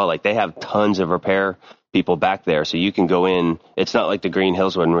place as well. Like they have tons of repair people back there, so you can go in. It's not like the Green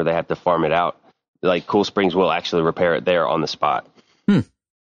Hills one where they have to farm it out. Like Cool Springs will actually repair it there on the spot. For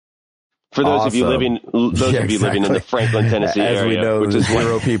those of you living, in the Franklin, Tennessee area, we know, which is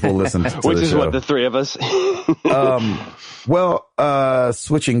zero people listen to which the is show. What the three of us.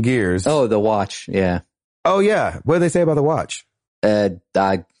 Switching gears. Oh, the watch. Yeah. Oh yeah. What did they say about the watch? I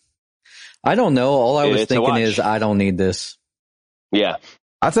don't know. All I was thinking is I don't need this. Yeah.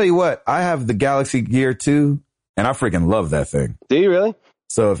 I'll tell you what, I have the Galaxy Gear 2 and I freaking love that thing. Do you really?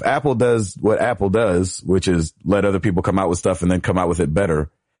 So if Apple does what Apple does, which is let other people come out with stuff and then come out with it better,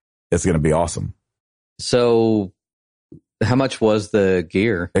 it's going to be awesome. So how much was the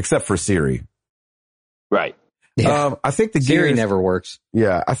Gear? Except for Siri. Right. Yeah. I think the Siri never works.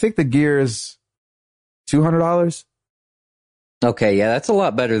 Yeah. I think the Gear is $200. Okay. Yeah. That's a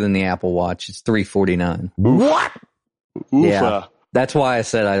lot better than the Apple Watch. It's $349. What? Yeah. That's why I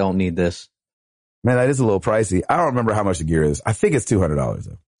said I don't need this. Man, that is a little pricey. I don't remember how much the Gear is. I think it's $200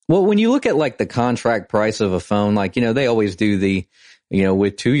 though. Well, when you look at like the contract price of a phone, like, you know, they always do the, you know,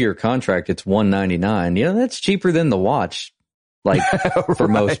 with 2-year contract, it's $199. You know, that's cheaper than the watch. Like for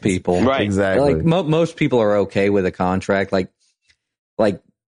most people. Right. Exactly. Like most people are okay with a contract. Like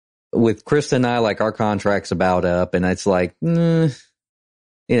with Krista and I, like our contract's about up and it's like, you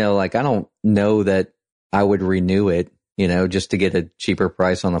know, like I don't know that I would renew it, you know, just to get a cheaper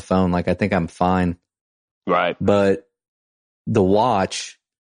price on the phone. Like I think I'm fine. Right. But the watch,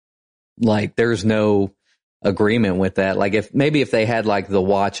 like there's no agreement with that. Like if they had like the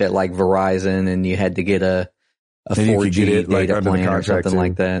watch at like Verizon and you had to get a 4G data plan or something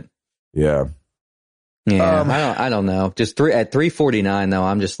like that. Yeah. Yeah. I don't know. Just at $349 though,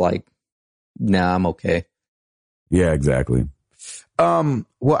 I'm just like, nah, I'm okay. Yeah, exactly.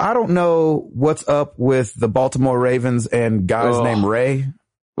 Well, I don't know what's up with the Baltimore Ravens and guys named Ray,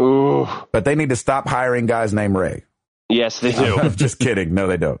 but they need to stop hiring guys named Ray. Yes, they do. I'm just kidding. No,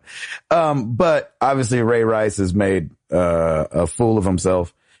 they don't. But obviously Ray Rice has made a fool of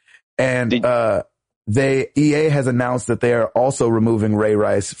himself, and EA has announced that they are also removing Ray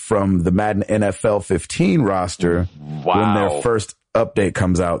Rice from the Madden NFL 15 roster when their first update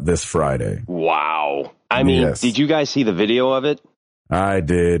comes out this Friday. Wow. I mean, Did you guys see the video of it? I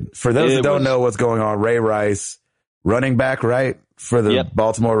did. For those that don't know what's going on, Ray Rice, running back, right, for the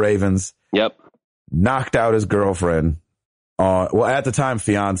Baltimore Ravens. Yep. Knocked out his girlfriend at the time,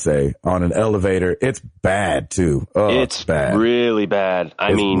 fiance on an elevator. It's bad too. Oh, it's bad. Really bad.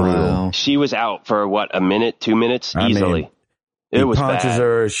 I mean, she was out for what, a minute, 2 minutes easily. It was bad. He punches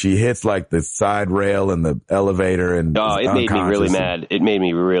her. She hits like the side rail in the elevator, and it made me really mad. It made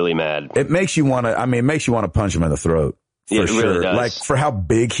me really mad. It makes you want to. I mean, it makes you want to punch him in the throat. For sure. Really does. Like for how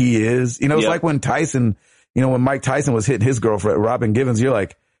big he is. You know, it's like when Tyson. You know, when Mike Tyson was hitting his girlfriend, Robin Givens, you're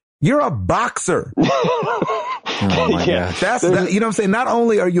like, you're a boxer. Oh my gosh. You know what I'm saying? Not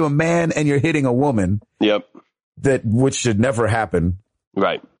only are you a man and you're hitting a woman. Yep. Which should never happen.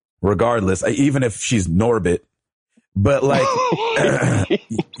 Right. Regardless, even if she's Norbit. But like,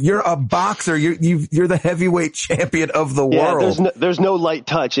 you're a boxer. You're the heavyweight champion of the world. There's no light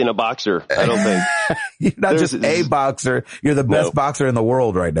touch in a boxer. I don't think. You're not just a boxer. You're the best boxer in the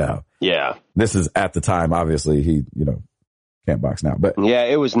world right now. Yeah. This is at the time. Obviously, he, can't box now, but yeah,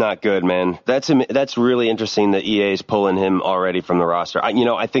 it was not good, man. That's really interesting that EA is pulling him already from the roster.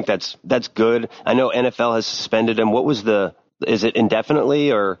 I think that's good. I know NFL has suspended him. Is it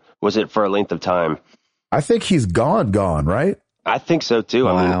indefinitely or was it for a length of time? I think he's gone, right? I think so too.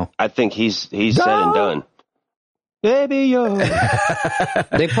 Wow. I mean, I think he's said and done. Baby, yo.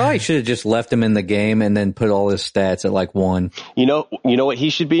 They probably should have just left him in the game and then put all his stats at like 1. You know what he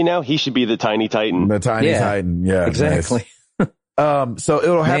should be now? He should be the Tiny Titan. The Tiny Titan. Yeah, exactly. Nice. So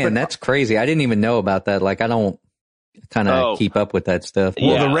it'll happen. Man, that's crazy. I didn't even know about that. Like, I don't kind of keep up with that stuff.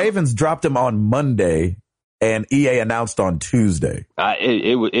 Well, the Ravens dropped him on Monday, and EA announced on Tuesday.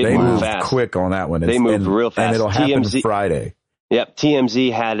 They moved fast. quick on that one. They moved real fast. And it'll happen Friday. Yep,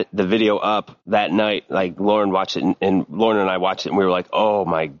 TMZ had the video up that night. Like, Lauren watched it, and Lauren and I watched it, and we were like, oh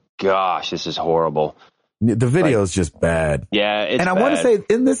my gosh, this is horrible. The video is just bad. Yeah, it's and I want to say,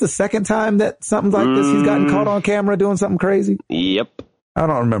 isn't this the second time that something like this he's gotten caught on camera doing something crazy? Yep. I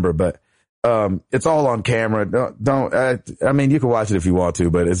don't remember, but it's all on camera. I mean, you can watch it if you want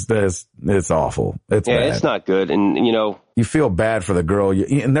to, but it's awful. It's bad. It's not good, and you feel bad for the girl,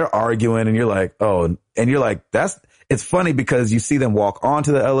 and they're arguing, and you're like, it's funny because you see them walk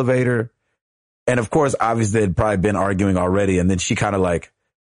onto the elevator, and of course, obviously they'd probably been arguing already, and then she kind of like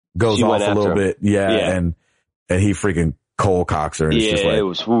goes off a little bit. And he freaking cold cocks her. And it's just like, it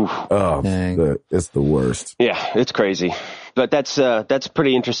was, it's the worst. Yeah, it's crazy. But that's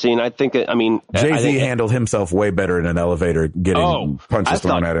pretty interesting. I think, Jay-Z handled himself way better in an elevator getting punches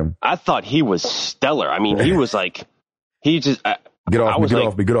thrown at him. I thought he was stellar. I mean, he was like, he just, get off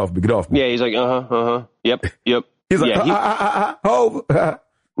me. Yeah, he's like, yep. He's like, Hov.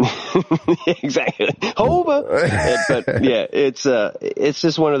 Exactly. Hova. But yeah, it's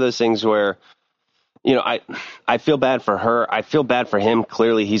just one of those things where, I feel bad for her. I feel bad for him.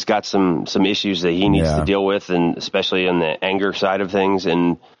 Clearly he's got some issues that he needs to deal with, and especially on the anger side of things.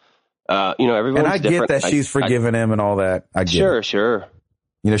 And, everyone's and I different. get that she's forgiven him and all that. I get it. Sure.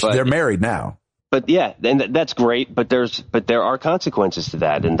 They're married now. But yeah, and that's great. But there are consequences to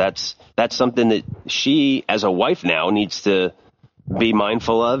that. And that's something that she, as a wife now, needs to be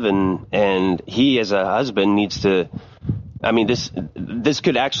mindful of, and he as a husband needs to. I mean, this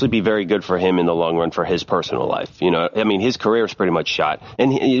could actually be very good for him in the long run for his personal life. His career is pretty much shot.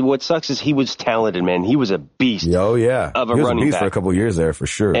 And what sucks is he was talented, man. He was a beast. Oh yeah, of a running back for a couple of years there for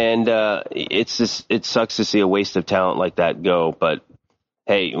sure. And it sucks to see a waste of talent like that go. But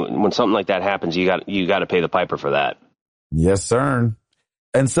hey, when something like that happens, you got to pay the piper for that. Yes, sir.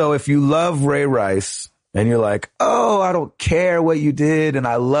 And so if you love Ray Rice, and you're like, oh, I don't care what you did, and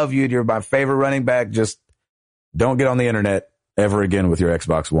I love you, and you're my favorite running back, just don't get on the internet ever again with your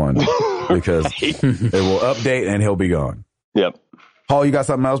Xbox One because it will update and he'll be gone. Yep. Paul, you got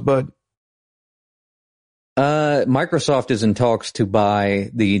something else, bud? Microsoft is in talks to buy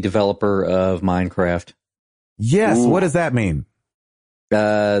the developer of Minecraft. Yes. Ooh. What does that mean?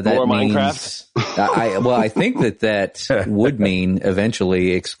 That more means, Minecraft? I think that would mean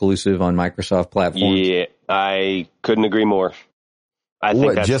eventually exclusive on Microsoft platforms. Yeah, I couldn't agree more. I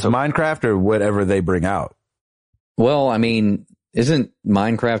think that's just Minecraft or whatever they bring out? Well, I mean, isn't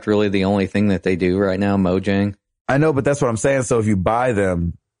Minecraft really the only thing that they do right now, Mojang? I know, but that's what I'm saying. So if you buy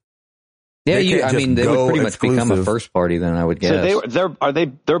them, yeah, they would pretty much become a first party then, I would guess. So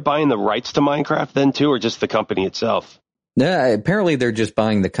they're buying the rights to Minecraft then too, or just the company itself? Yeah, apparently they're just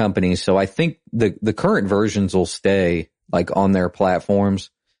buying the company. So I think the current versions will stay like on their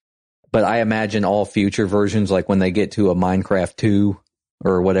platforms, but I imagine all future versions, like when they get to a Minecraft 2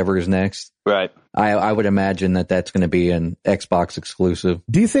 or whatever is next, right? I would imagine that that's going to be an Xbox exclusive.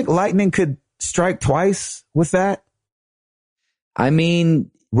 Do you think Lightning could strike twice with that? I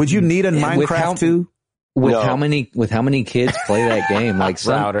mean, would you need a Minecraft 2? With No. how many kids play that game? Like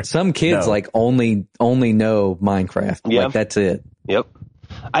some kids No. like only know Minecraft. Yeah. Like that's it. Yep.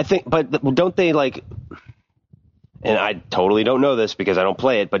 I think, but don't they like, and I totally don't know this because I don't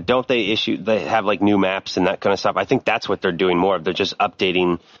play it, but don't they have like new maps and that kind of stuff? I think that's what they're doing more of. They're just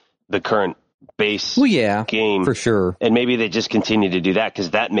updating the current base game. For sure. And maybe they just continue to do that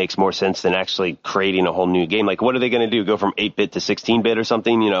because that makes more sense than actually creating a whole new game. Like, what are they going to do? Go from 8-bit to 16-bit or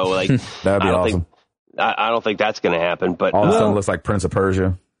something? You know, like, That'd be awesome. I don't think that's going to happen, but All of a sudden, it looks like Prince of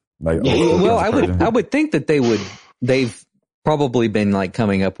Persia. Like, Well, I would think that they've probably been like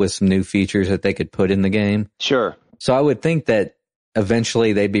coming up with some new features that they could put in the game. sure. So I would think that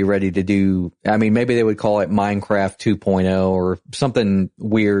eventually they'd be ready to do, I mean, maybe they would call it Minecraft 2.0 or something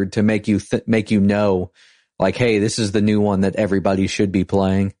weird to make you know, like, hey, this is the new one that everybody should be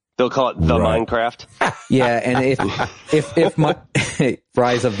playing. They'll call it the Right. Minecraft. Yeah. And if my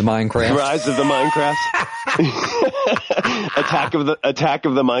Rise of the Minecraft. Rise of the Minecraft. Attack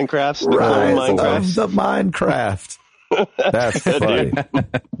of the Minecrafts. The clone Rise Minecraft. of the Minecraft. That's funny.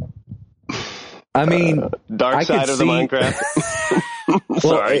 I mean, Dark I side could of the see- Minecraft.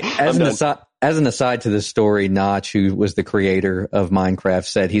 Sorry. As an aside to this story, Notch, who was the creator of Minecraft,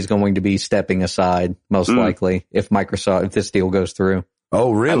 said he's going to be stepping aside most likely if this deal goes through.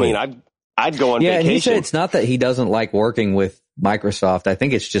 Oh, really? I mean, I'd go on Yeah, and he said vacation. it's not that he doesn't like working with Microsoft. I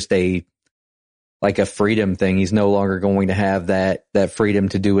think it's just a freedom thing. He's no longer going to have that freedom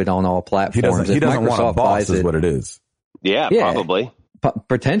to do it on all platforms. he If doesn't want a Microsoft boss, buys is it, what it is. Yeah, Yeah. probably.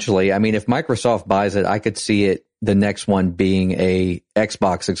 Potentially. I mean, if Microsoft buys it, I could see it, the next one being a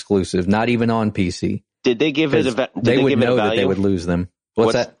Xbox exclusive, not even on PC. Did they give it a Because did they would give it a know that value? they would lose them.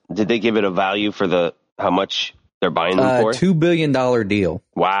 What's that? Did they give it a value for how much they're buying them for? $2 billion deal.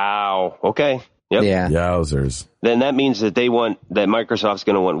 Wow. Okay. Yep. Yeah. Yowzers. Then that means that Microsoft's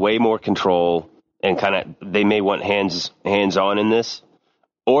going to want way more control and they may want hands on in this.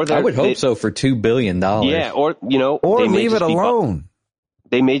 Or I would hope so for $2 billion. Yeah. Or, Or they may leave it just be alone.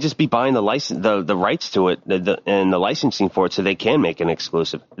 they may just be buying the license, the rights to it, and the licensing for it, so they can make an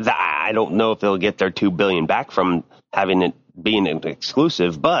exclusive. I don't know if they'll get their $2 billion back from having it being an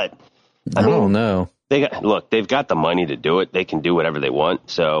exclusive, but I don't know. They've got the money to do it. They can do whatever they want.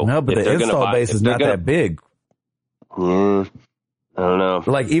 So No, but if the they're gonna install buy- base if is they're not gonna- that big. I don't know.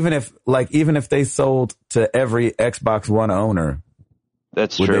 Like even if they sold to every Xbox One owner,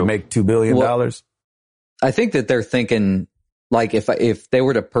 That's would true. they make $2 billion? I think that they're thinking, like, if they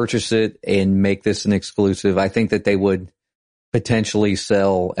were to purchase it and make this an exclusive, I think that they would potentially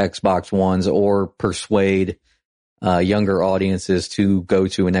sell Xbox Ones or persuade younger audiences to go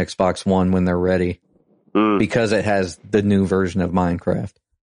to an Xbox One when they're ready, because it has the new version of Minecraft.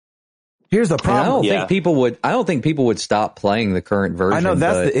 Here's the And problem. I don't think people would stop playing the current version. I know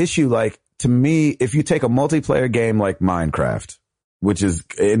that's but the issue. Like, to me, if you take a multiplayer game like Minecraft, which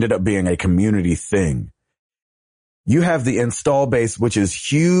ended up being a community thing, you have the install base, which is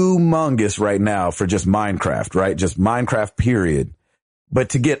humongous right now for just Minecraft, right? Just Minecraft, period.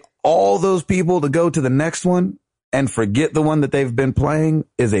 But to get all those people to go to the next one and forget the one that they've been playing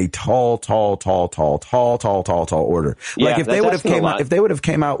is a tall order. Yeah, Like if they that's would have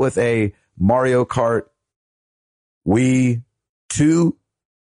came out with a Mario Kart Wii 2,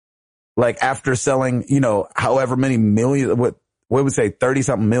 like after selling, however many million, what would we say, 30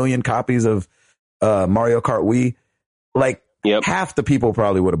 something million copies of Mario Kart Wii, like half the people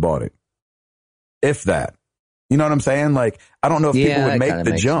probably would have bought it. If that. You know what I'm saying? Like, I don't know if people would make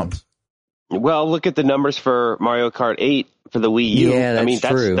the jump. Sense. Well, look at the numbers for Mario Kart 8 for the Wii U. Yeah, I mean,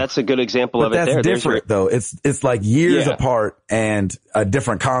 that's true. that's a good example But of it that's there. different though. It's like years apart and a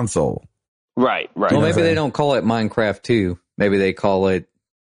different console. Right. Well, maybe they don't call it Minecraft 2. Maybe they call it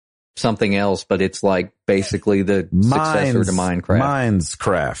something else, but it's like basically the successor to Minecraft.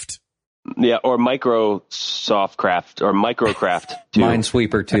 Minecraft. Yeah, or Microsoft Craft or Microcraft 2.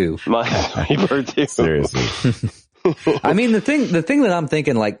 Minesweeper 2. Minesweeper 2. Seriously. I mean, the thing that I'm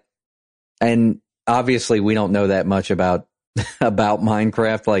thinking, like, and obviously we don't know that much about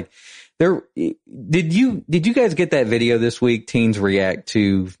Minecraft. Like, did you guys get that video this week? Teens react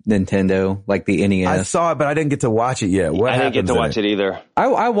to Nintendo, like the NES. I saw it, but I didn't get to watch it yet. What I didn't get to watch it? it either.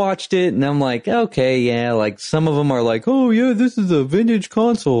 I watched it and I'm like, okay, yeah, like some of them are like, oh yeah, this is a vintage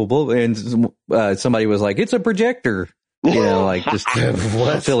console. And somebody was like, it's a projector, like just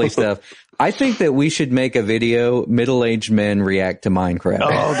silly stuff. I think that we should make a video, middle-aged men react to Minecraft.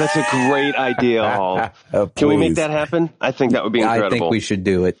 Oh, that's a great idea, Hall. Can we make that happen? I think that would be incredible. I think we should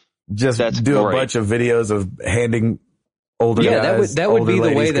do it. Just do a bunch of videos of handing older guys, that would be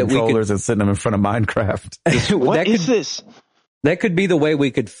the way that we could. controllers and sitting them in front of Minecraft. What is this? That could be the way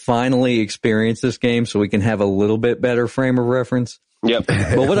we could finally experience this game so we can have a little bit better frame of reference. Yep.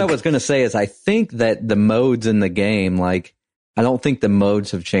 But what I was going to say is I think that the modes in the game, like, I don't think the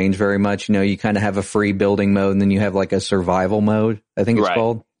modes have changed very much. You know, you kind of have a free building mode and then you have like a survival mode, I think it's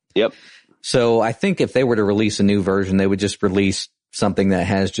called. Yep. So I think if they were to release a new version, they would just release something that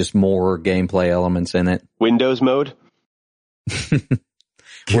has just more gameplay elements in it. Windows mode?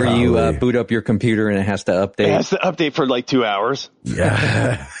 Where you boot up your computer and it has to update. It has to update for like 2 hours.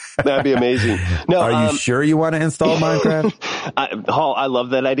 Yeah. That'd be amazing. No, are you sure you want to install Minecraft? Hall, I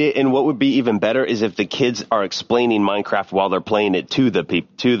love that idea. And what would be even better is if the kids are explaining Minecraft while they're playing it to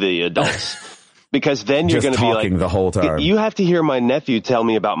the adults. Because then you're going to be like the whole time. You have to hear my nephew tell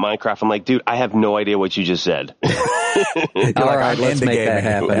me about Minecraft. I'm like, dude, I have no idea what you just said. All right, let's make that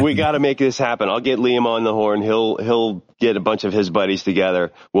happen. We got to make this happen. I'll get Liam on the horn. He'll get a bunch of his buddies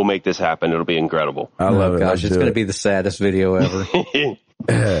together. We'll make this happen. It'll be incredible. I love it. Gosh, it's going to be the saddest video ever.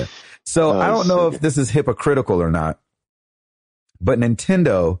 So I don't know if this is hypocritical or not, but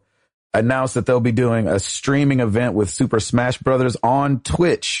Nintendo announced that they'll be doing a streaming event with Super Smash Brothers on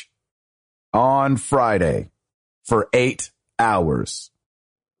Twitch on Friday for 8 hours.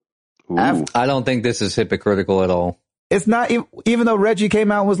 I don't think this is hypocritical at all. It's not, even though Reggie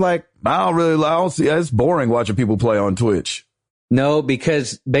came out and was like, I don't see, it's boring watching people play on Twitch. No,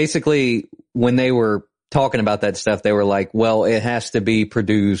 because basically when they were talking about that stuff, they were like, well, it has to be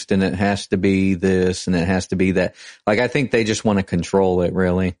produced and it has to be this and it has to be that. Like, I think they just want to control it,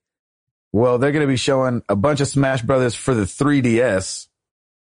 really. Well, they're going to be showing a bunch of Smash Brothers for the 3DS,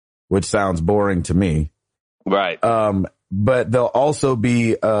 which sounds boring to me. Right. But they'll also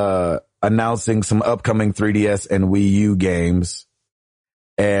be announcing some upcoming 3DS and Wii U games.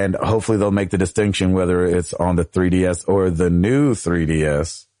 And hopefully they'll make the distinction whether it's on the 3DS or the new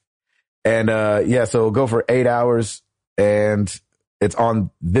 3DS. And so it'll go for 8 hours, and it's on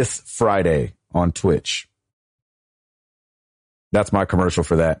this Friday on Twitch. That's my commercial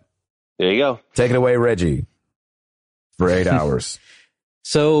for that. There you go. Take it away, Reggie, for 8 hours.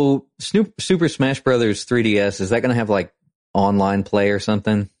 So Super Smash Brothers 3DS, is that going to have like online play or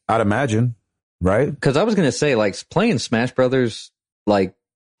something? I'd imagine, right? Because I was going to say, like, playing Smash Brothers like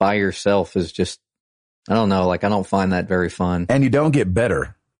by yourself is just, I don't know, like I don't find that very fun. And you don't get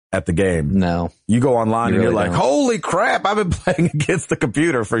better at the game. No. You go online and you're like, don't. holy crap, I've been playing against the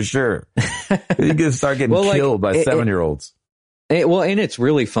computer for sure. You can start getting killed by 7-year-olds. And it's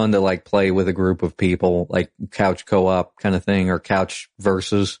really fun to like play with a group of people, like couch co-op kind of thing or couch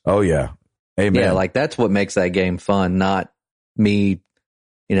versus. Oh yeah. Amen. Yeah, like that's what makes that game fun, not me,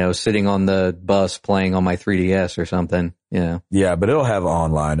 sitting on the bus playing on my 3DS or something, Yeah, but it'll have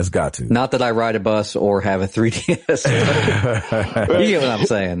online. It's got to. Not that I ride a bus or have a 3DS. You get what I'm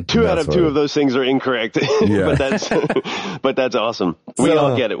saying. Two out of two of those things are incorrect. Yeah. but that's awesome. We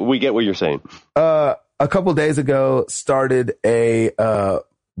all get it. We get what you're saying. A couple days ago started a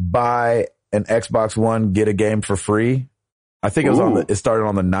buy an Xbox One, get a game for free. I think it started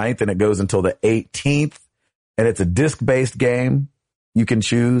on the 9th and it goes until the 18th, and it's a disc-based game you can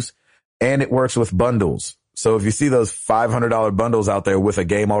choose, and it works with bundles. So if you see those $500 bundles out there with a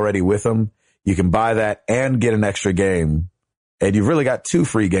game already with them, you can buy that and get an extra game, and you've really got 2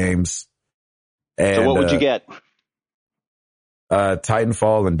 free games. And, so what would you get?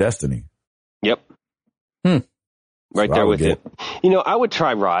 Titanfall and Destiny. Yep. Right there with you. I would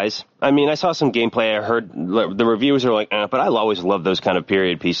try Rise. I mean, I saw some gameplay. I heard the reviewers are like, but I always love those kind of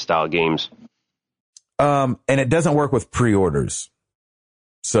period piece style games. And it doesn't work with pre-orders.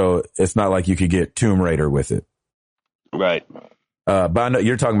 So it's not like you could get Tomb Raider with it. Right. But I know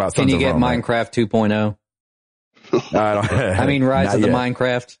you're talking about Can you get Minecraft 2.0? I mean, Rise of the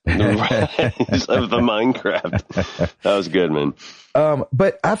Minecraft. Rise of the Minecraft. That was good, man.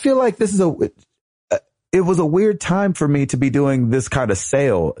 But I feel like this is it was a weird time for me to be doing this kind of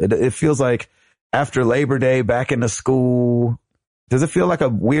sale. It feels like after Labor Day, back into school. Does it feel like a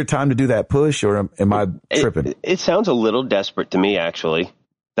weird time to do that push, or am I tripping? It sounds a little desperate to me, actually,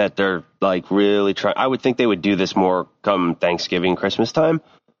 that they're like really trying. I would think they would do this more come Thanksgiving, Christmas time.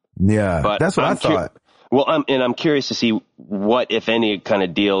 Yeah, but that's what I thought. I'm curious to see what, if any, kind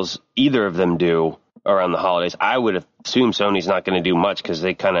of deals either of them do around the holidays. I would assume Sony's not going to do much because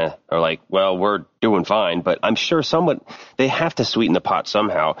they kind of are like, well, we're doing fine, but I'm sure they have to sweeten the pot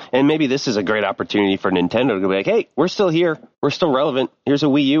somehow. And maybe this is a great opportunity for Nintendo to be like, hey, we're still here. We're still relevant. Here's a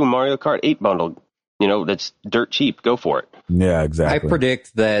Wii U and Mario Kart 8 bundle. That's dirt cheap. Go for it. Yeah, exactly. I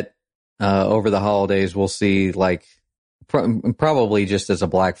predict that over the holidays, we'll see like probably just as a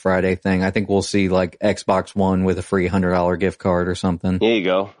Black Friday thing. I think we'll see like Xbox One with a free $100 gift card or something. There you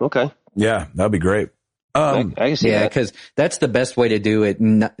go. Okay. Yeah, that'd be great. I can see that. because that's the best way to do it.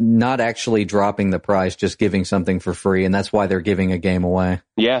 Not actually dropping the price, just giving something for free. And that's why they're giving a game away.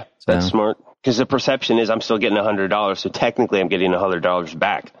 Yeah, that's smart. Because the perception is I'm still getting $100, so technically I'm getting $100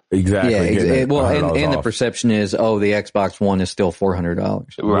 back. Exactly. Yeah, well, and the perception is, the Xbox One is still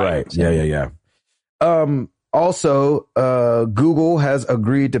 $400. Right. So. Yeah. Also, Google has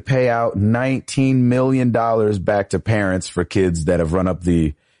agreed to pay out $19 million back to parents for kids that have run up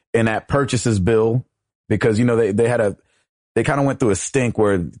the in-app purchases bill, because, they kind of went through a stink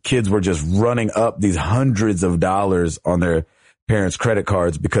where kids were just running up these hundreds of dollars on their parents' credit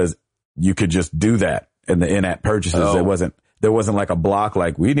cards because you could just do that in the in-app purchases. There wasn't like a block,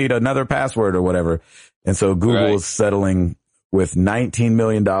 like we need another password or whatever. And so Google is settling with $19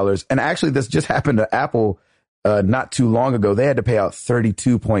 million. And actually this just happened to Apple, not too long ago. They had to pay out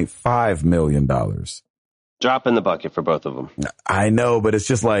 $32.5 million. Drop in the bucket for both of them. I know, but it's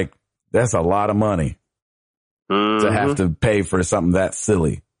just like, that's a lot of money to have to pay for something that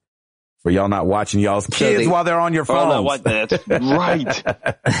silly. For y'all not watching y'all's kids while they're on your phones. That's right.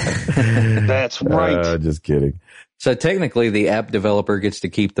 That's right. Just kidding. So technically the app developer gets to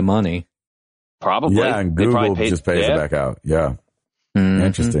keep the money. Probably. Yeah, and Google just pays it back out. Yeah. Mm-hmm.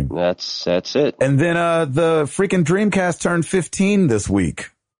 Interesting. That's it. And then the freaking Dreamcast turned 15 this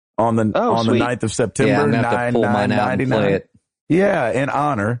week on the 9th of September. Yeah, I'm gonna have to pull mine out and play it. Yeah, in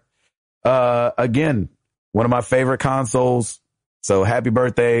honor. Again, one of my favorite consoles. So happy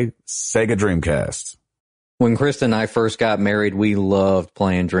birthday, Sega Dreamcast. When Krista and I first got married, we loved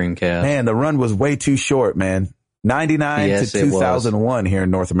playing Dreamcast. Man, the run was way too short, man. 99 to 2001 here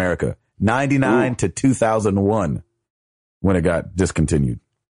in North America. 99 to 2001 when it got discontinued.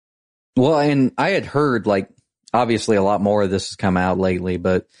 Well, and I had heard, like, obviously a lot more of this has come out lately,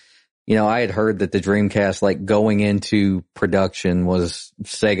 but, I had heard that the Dreamcast, like, going into production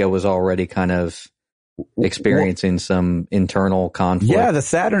Sega was already kind of experiencing some internal conflict. Yeah, the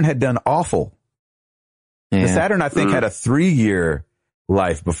Saturn had done awful. Yeah. The Saturn, I think, had a 3-year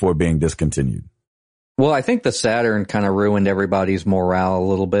life before being discontinued. Well, I think the Saturn kind of ruined everybody's morale a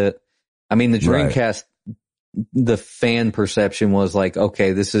little bit. I mean, the Dreamcast, the fan perception was like,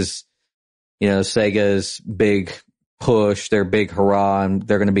 okay, this is, Sega's big push, their big hurrah, and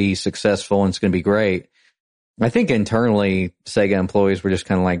they're going to be successful and it's going to be great. I think internally, Sega employees were just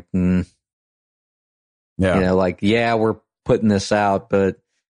kind of like, Yeah. We're putting this out, but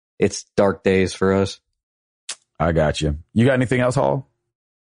it's dark days for us. I got you. You got anything else, Hall?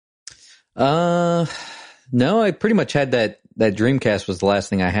 No, I pretty much had that Dreamcast was the last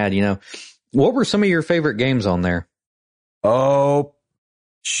thing I had, What were some of your favorite games on there? Oh,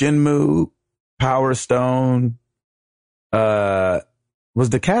 Shenmue, Power Stone. Was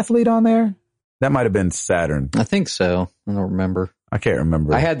Decathlete on there? That might have been Saturn. I think so. I don't remember. I can't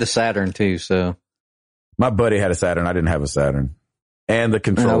remember. I had the Saturn too, so. My buddy had a Saturn. I didn't have a Saturn. And the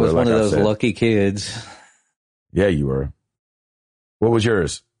controller. I was one of those lucky kids. Yeah, you were. What was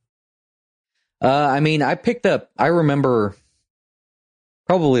yours? I remember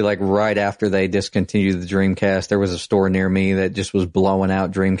probably like right after they discontinued the Dreamcast, there was a store near me that just was blowing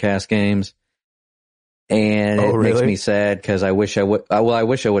out Dreamcast games. And it makes me sad because I wish I would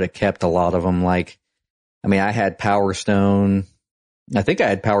have kept a lot of them. Like, I had Power Stone. I think I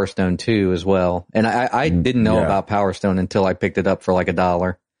had Power Stone 2 as well. And I didn't know about Power Stone until I picked it up for like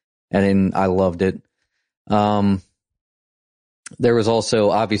 $1. And then I loved it. There was also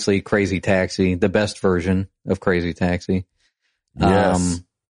obviously Crazy Taxi, the best version of Crazy Taxi. Yes.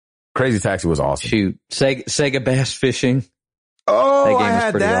 Crazy Taxi was awesome. Shoot. Sega Bass Fishing. Oh, that game I had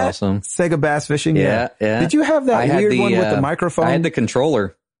was pretty that. Awesome. Sega Bass Fishing. Yeah. Did you have that weird one with the microphone? I had the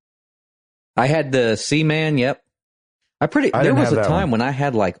controller. I had the Seaman. Yep. There was a time when I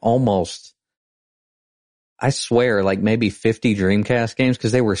had like almost, I swear, like maybe 50 Dreamcast games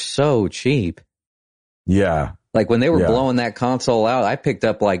because they were so cheap. Yeah. Like when they were blowing that console out, I picked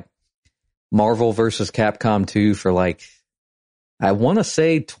up like Marvel vs. Capcom 2 for like, I want to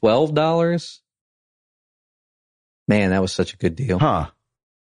say $12. Man, that was such a good deal. Huh.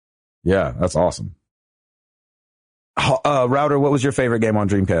 Yeah, that's awesome. Router, what was your favorite game on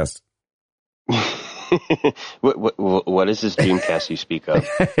Dreamcast? What is this Dreamcast you speak of?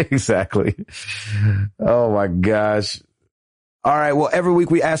 Exactly. Oh my gosh. All right. Well, every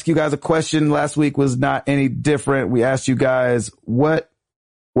week we ask you guys a question. Last week was not any different. We asked you guys, what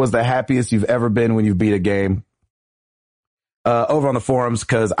was the happiest you've ever been when you beat a game? Over on the forums,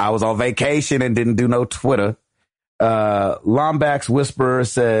 because I was on vacation and didn't do no Twitter. Lombax Whisperer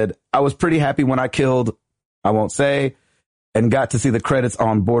said, I was pretty happy when I killed, I won't say, and got to see the credits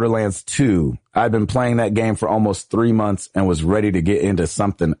on Borderlands 2. I'd been playing that game for almost 3 months and was ready to get into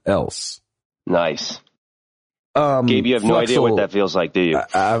something else. Nice. Gabe, you have no idea what that feels like, do you?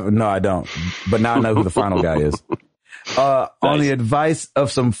 No, I don't. But now I know who the final guy is. Nice. On the advice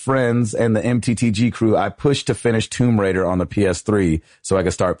of some friends and the MTTG crew, I pushed to finish Tomb Raider on the PS3 so I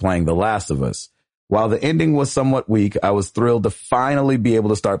could start playing The Last of Us. While the ending was somewhat weak, I was thrilled to finally be able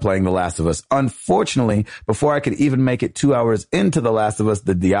to start playing The Last of Us. Unfortunately, before I could even make it 2 hours into The Last of Us,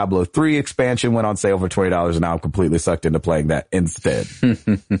 the Diablo 3 expansion went on sale for $20, and now I'm completely sucked into playing that instead.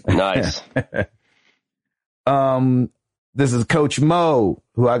 Nice. This is Coach Mo,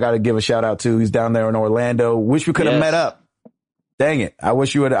 who I got to give a shout out to. He's down there in Orlando. Wish we could have met up. Dang it. I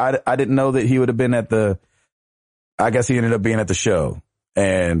wish you would. I didn't know that he would have been at I guess he ended up being at the show,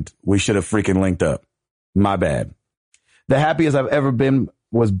 and we should have freaking linked up. My bad. The happiest I've ever been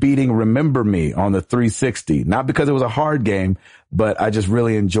was beating Remember Me on the 360. Not because it was a hard game, but I just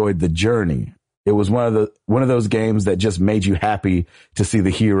really enjoyed the journey. It was one of those games that just made you happy to see the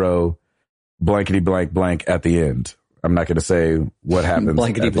hero blankety blank blank at the end. I'm not going to say what happens.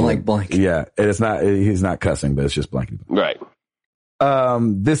 Blankety blank blank. Yeah. It's not, he's not cussing, but it's just blankety blank.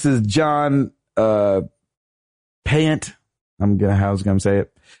 Right. This is John, Payant. I was going to say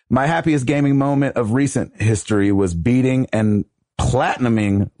it. My happiest gaming moment of recent history was beating and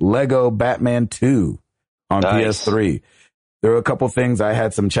platinuming Lego Batman 2 on PS3. There were a couple things I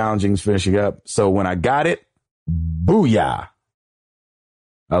had some challenges finishing up. So when I got it, booyah.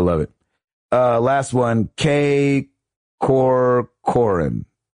 I love it. Last one, K. Corcoran.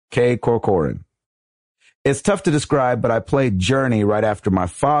 It's tough to describe, but I played Journey right after my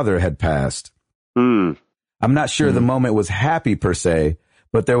father had passed. I'm not sure the moment was happy per se,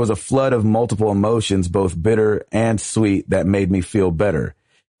 but there was a flood of multiple emotions, both bitter and sweet, that made me feel better,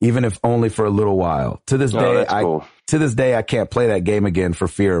 even if only for a little while. To this day, I can't play that game again for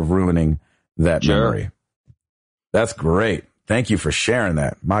fear of ruining that memory. That's great. Thank you for sharing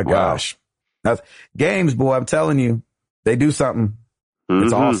that. My gosh. That's games, boy. I'm telling you, they do something.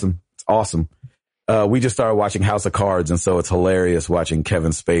 It's awesome. It's awesome. We just started watching House of Cards, and so it's hilarious watching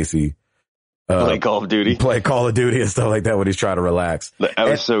Kevin Spacey play Call of Duty and stuff like that when he's trying to relax. That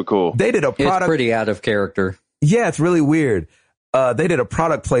was so cool. They did a product. It's pretty out of character. Yeah, it's really weird. They did a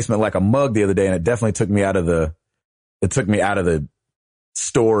product placement like a mug the other day, and it definitely took me out of the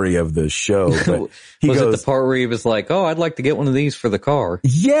story of the show. But was it the part where he was like, "Oh, I'd like to get one of these for the car"?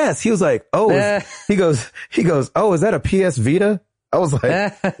 Yes, he was like, "Oh," he goes, "Oh, is that a PS Vita?" I was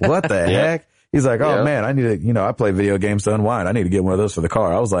like, "What the heck?" He's like, "Oh man, I need to, I play video games to unwind. I need to get one of those for the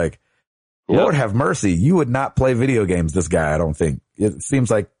car." I was like, "Lord have mercy, you would not play video games, this guy." I don't think it seems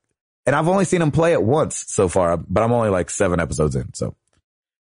like, and I've only seen him play it once so far, but I'm only like 7 episodes in. So,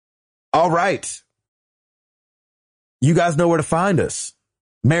 all right, you guys know where to find us.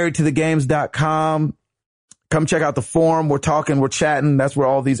 MarriedToTheGames.com. Come check out the forum. We're talking, we're chatting. That's where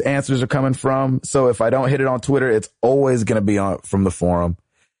all these answers are coming from. So if I don't hit it on Twitter, it's always going to be from the forum.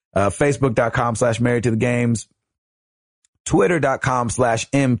 Facebook.com/MarriedToTheGames.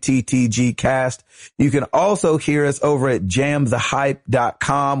 Twitter.com/MTTGcast. You can also hear us over at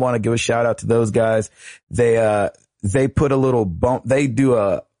JamTheHype.com. Want to give a shout out to those guys. They put a little bump. They do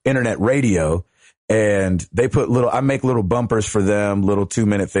a internet radio. And they I make little bumpers for them, little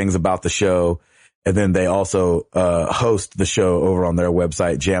 2-minute things about the show. And then they also, host the show over on their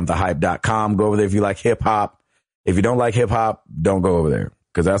website, jamthehype.com. Go over there if you like hip hop. If you don't like hip hop, don't go over there,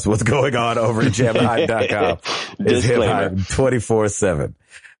 because that's what's going on over at jamthehype.com. It's hip hop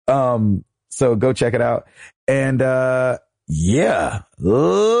 24/7. So go check it out. And,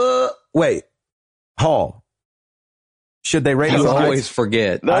 wait, Hall. Should they rate us? You always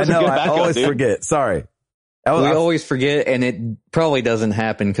forget. I know. I always forget. Sorry. We always forget, and it probably doesn't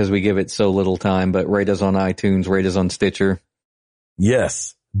happen because we give it so little time, but rate us on iTunes, rate us on Stitcher.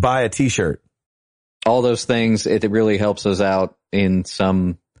 Yes. Buy a t-shirt. All those things. It really helps us out in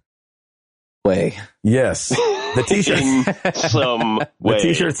some way. Yes. The t-shirts. In some way. The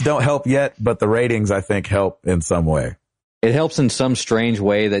t-shirts don't help yet, but the ratings, I think, help in some way. It helps in some strange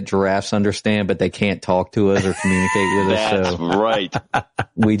way that giraffes understand, but they can't talk to us or communicate with us. That's right.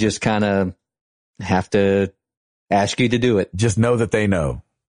 We just kind of have to ask you to do it. Just know that they know.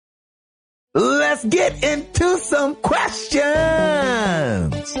 Let's get into some questions.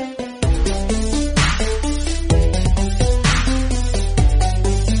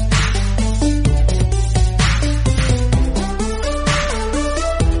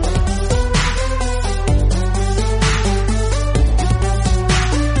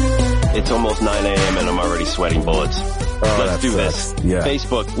 It's almost 9 a.m. and I'm already sweating bullets. Let's do this. Yeah.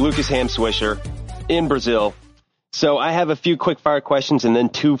 Facebook, Lucas Ham Swisher in Brazil. So I have a few quick fire questions and then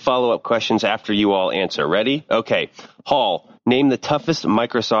 2 follow-up questions after you all answer. Ready? Okay. Hall, name the toughest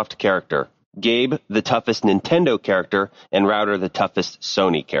Microsoft character. Gabe, the toughest Nintendo character, and Router, the toughest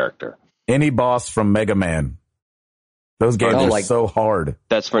Sony character. Any boss from Mega Man. Those games are so hard.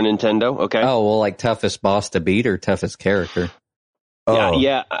 That's for Nintendo? Okay. Oh, well, like toughest boss to beat or toughest character?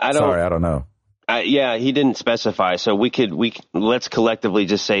 Yeah, I don't... Sorry, I don't know. Yeah, he didn't specify, so let's collectively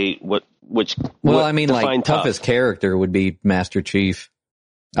just say which. Well, I mean, like toughest character would be Master Chief,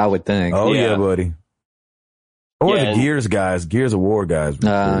 I would think. Oh yeah, buddy. Or the Gears guys, Gears of War guys.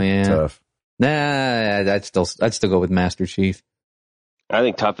 Tough. Nah, I'd still go with Master Chief. I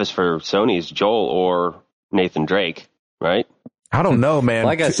think toughest for Sony is Joel or Nathan Drake, right? I don't know, man.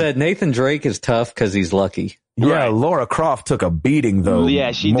 Like I said, Nathan Drake is tough because he's lucky. Yeah, Right. Laura Croft took a beating, though.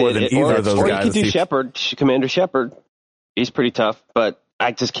 Yeah, she more did. than either of those or guys. you could do Shepard, Commander Shepard. He's pretty tough, but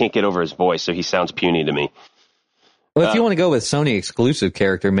I just can't get over his voice, so he sounds puny to me. Well, if you want to go with Sony exclusive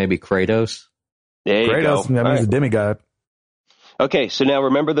character, maybe Kratos. There you Kratos, go. that means a demigod. Okay, so now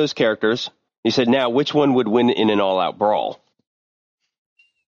remember those characters. You said now which one would win in an all-out brawl?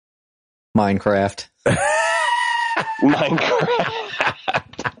 Minecraft. Minecraft.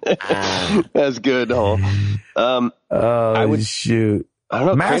 That's good, Hall. Shoot. I don't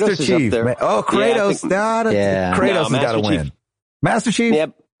know. Master Kratos is Chief. up there. Kratos. Kratos has got to win. Chief. Master Chief? Yeah,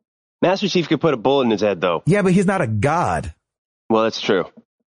 Master Chief could put a bullet in his head, though. Yeah, but he's not a god. Well, that's true.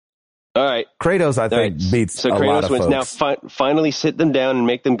 All right. Kratos, I think, beats a lot of wins. folks. Now, finally sit them down and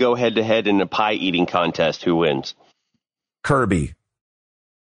make them go head-to-head in a pie-eating contest. Who wins? Kirby.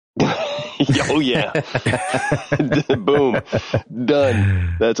 Oh, yeah. Boom.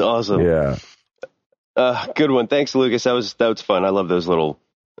 Done. That's awesome. Yeah. Good one. Thanks, Lucas. That was fun. I love those little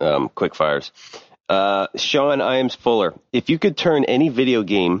quick fires. Sean Iams Fuller, if you could turn any video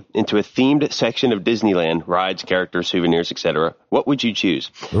game into a themed section of Disneyland, rides, characters, souvenirs, etc., what would you choose?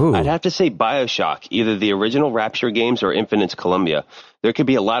 Ooh. I'd have to say BioShock, either the original Rapture games or Infinite's Columbia. There could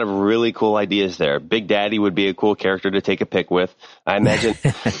be a lot of really cool ideas there. Big Daddy would be a cool character to take a pic with. I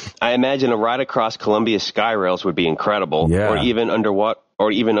imagine a ride across Columbia's sky rails would be incredible, or even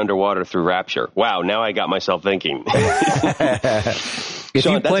underwater through Rapture. Wow, now I got myself thinking. If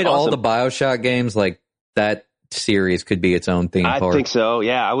you played all the BioShock games, like that series could be its own theme park. I think so.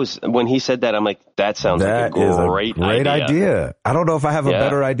 Yeah, when he said that, I'm like, that sounds like a great idea. I don't know if I have a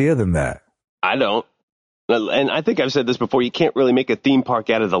better idea than that. I don't. And I think I've said this before. You can't really make a theme park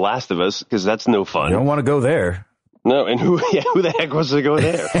out of The Last of Us because that's no fun. You don't want to go there. No, and who the heck wants to go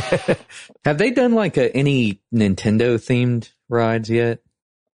there? Have they done like any Nintendo themed rides yet?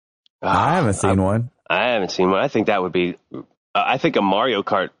 I haven't seen one. I haven't seen one. I think that would be. I think a Mario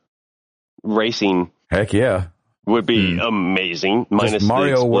Kart racing. Heck yeah, would be amazing. Minus just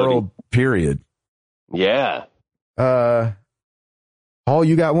Mario World. Period. Yeah. Paul,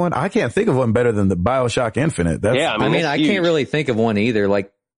 you got one? I can't think of one better than the BioShock Infinite. I can't really think of one either.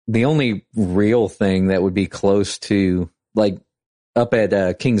 Like the only real thing that would be close to like up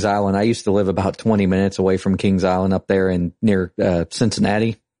at Kings Island. I used to live about 20 minutes away from Kings Island up there near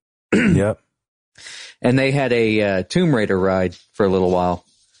Cincinnati. Yep. And they had a Tomb Raider ride for a little while,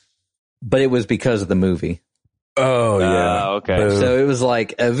 but it was because of the movie. Oh, yeah. Okay. Boom. So it was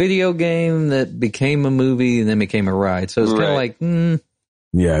like a video game that became a movie and then became a ride. So it's kind of like,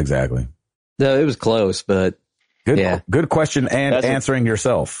 yeah, exactly. No, it was close, but good question and answering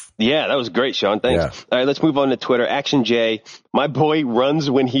yourself. Yeah, that was great, Sean. Thanks. Yeah. All right, let's move on to Twitter. Action J, my boy runs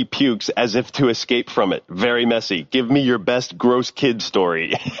when he pukes as if to escape from it. Very messy. Give me your best gross kid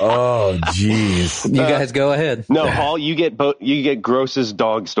story. Oh, jeez. You guys go ahead. No, Hall, you get grossest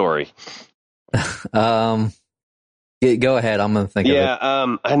dog story. Go ahead. I'm going to think of it.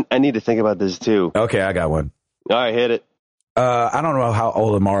 Yeah, I need to think about this too. Okay, I got one. All right, hit it. I don't know how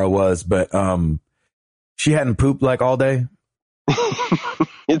old Amara was, but she hadn't pooped like all day.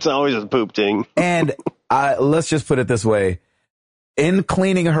 It's always a poop ting. And let's just put it this way. In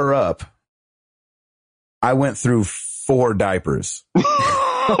cleaning her up, I went through 4 diapers.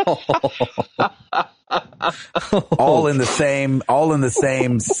 all in the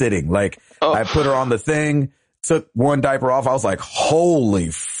same sitting. Like I put her on the thing, took one diaper off. I was like,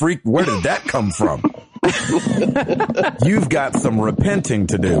 holy freak, where did that come from? You've got some repenting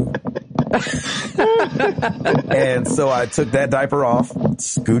to do. And so I took that diaper off,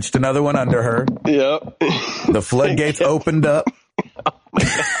 scooched another one under her. Yep. The floodgates opened up.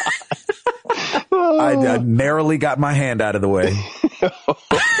 I narrowly got my hand out of the way.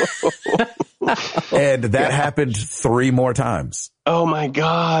 And that happened 3 more times. Oh my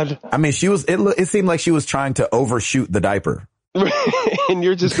God. I mean, it seemed like she was trying to overshoot the diaper. And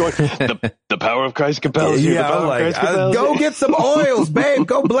you're just going, the power of Christ compels you. Yeah, I was like, go get some oils, babe.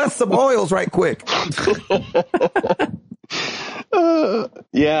 Go bless some oils right quick.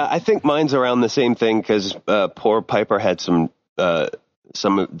 Yeah, I think mine's around the same thing because poor Piper had some of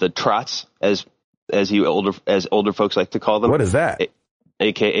the trots, as older folks like to call them. What is that?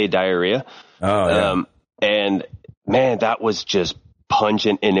 AKA diarrhea. Oh, yeah. And man, that was just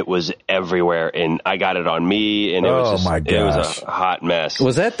pungent, and it was everywhere, and I got it on me, and it was my gosh. It was a hot mess.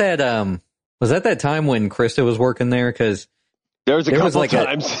 Was that time when Krista was working there? Because there was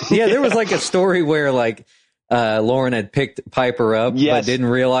times. There was like a story where like Lauren had picked Piper up, but didn't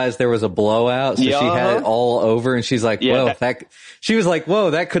realize there was a blowout, so she had it all over, and she's like, "Whoa!" She was like,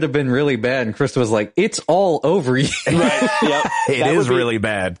 "Whoa, that could have been really bad." And Krista was like, "It's all over you." Right? Yep. It is really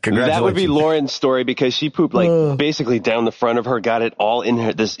bad. Congratulations. That would be Lauren's story because she pooped like basically down the front of her, got it all in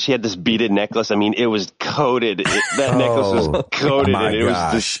her. She had this beaded necklace. I mean, it was coated. That necklace was coated, and it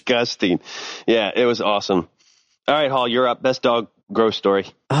was disgusting. Yeah, it was awesome. All right, Hall, you're up. Best dog gross story.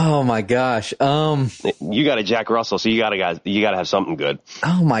 Oh my gosh. You got a Jack Russell, so you gotta have something good.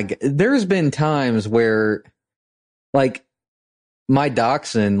 Oh my god. There's been times where like my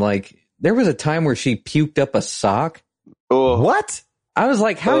dachshund, like there was a time where she puked up a sock. Oh. What? I was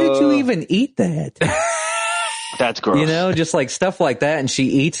like, how did you even eat that? That's gross. You know, just like stuff like that. And she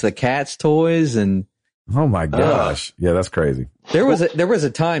eats the cat's toys and. Oh my gosh. Yeah, that's crazy. There was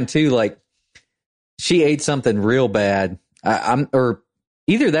a time too, like she ate something real bad. Or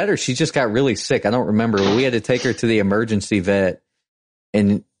either that or she just got really sick. I don't remember. We had to take her to the emergency vet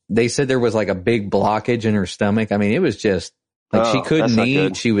and they said there was like a big blockage in her stomach. I mean, it was just like she couldn't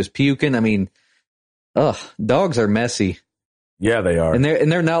eat. She was puking. I mean, dogs are messy. Yeah, they are. And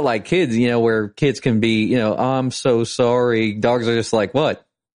they're not like kids, you know, where kids can be, you know, I'm so sorry. Dogs are just like, what?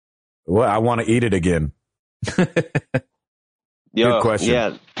 Well, I want to eat it again. Good question.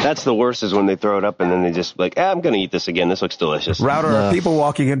 Yeah, that's the worst is when they throw it up and then they just like, I'm going to eat this again. This looks delicious. Router, are people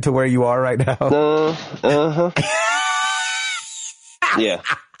walking into where you are right now? Yeah.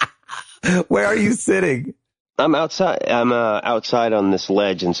 Where are you sitting? I'm outside. I'm outside on this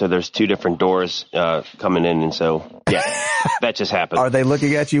ledge, and so there's two different doors coming in, and so yeah, that just happened. Are they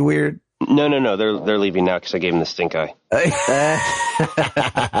looking at you weird? No. They're leaving now because I gave them the stink eye.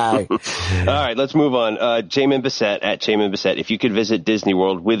 All right, let's move on. Jamin Bissett at Jamin Bissett. If you could visit Disney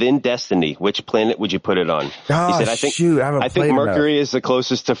World within Destiny, which planet would you put it on? Oh, he said, I think Mercury is the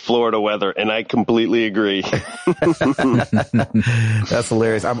closest to Florida weather, and I completely agree. That's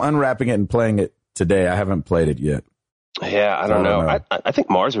hilarious. I'm unwrapping it and playing it today. I haven't played it yet. Yeah, I don't know. I think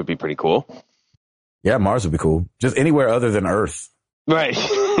Mars would be pretty cool. Yeah, Mars would be cool. Just anywhere other than Earth. Right.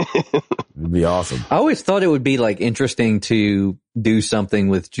 It'd be awesome. I always thought it would be like interesting to do something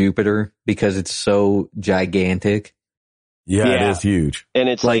with Jupiter because it's so gigantic. Yeah, it is huge. And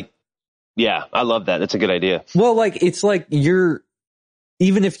it's like, yeah, I love that. That's a good idea. Well, like, it's like even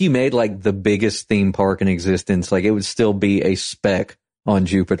if you made like the biggest theme park in existence, like it would still be a speck on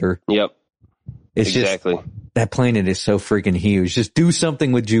Jupiter. Yep. It's exactly. Just, that planet is so freaking huge. Just do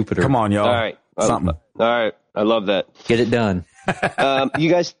something with Jupiter. Come on, y'all. All right. Something. All right. I love that. Get it done. You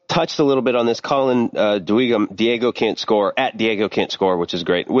guys touched a little bit on this. Colin Diego can't score at Diego can't score, which is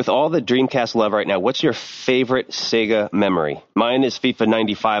great. With all the Dreamcast love right now, what's your favorite Sega memory? Mine is FIFA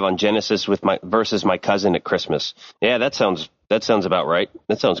 95 on Genesis versus my cousin at Christmas. Yeah, that sounds about right.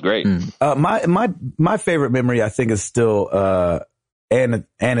 That sounds great. My favorite memory, I think, is still and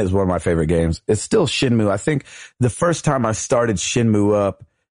it's one of my favorite games. It's still Shenmue. I think the first time I started Shenmue up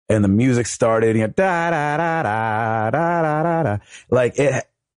and the music started, you know, da da da da da da da, like it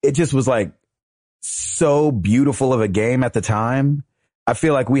just was like so beautiful of a game at the time. I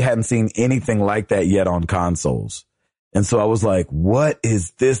feel like we hadn't seen anything like that yet on consoles. And so I was like, what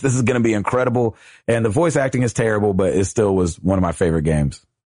is this? This is going to be incredible. And the voice acting is terrible, but it still was one of my favorite games.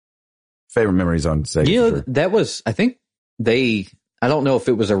 Favorite memories on Sega. You know, that was, I think I don't know if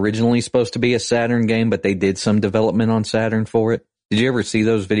it was originally supposed to be a Saturn game, but they did some development on Saturn for it. Did you ever see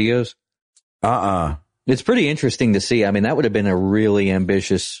those videos? It's pretty interesting to see. I mean, that would have been a really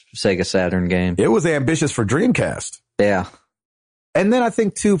ambitious Sega Saturn game. It was ambitious for Dreamcast. Yeah. And then I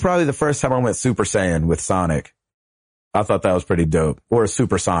think, too, probably the first time I went Super Saiyan with Sonic. I thought that was pretty dope. Or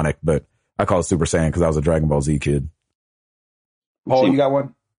Super Sonic, but I call it Super Saiyan because I was a Dragon Ball Z kid. Oh, you got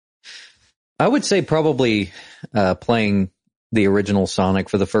one? I would say probably playing the original Sonic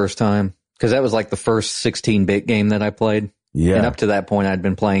for the first time, because that was like the first 16-bit game that I played. Yeah. And up to that point, I'd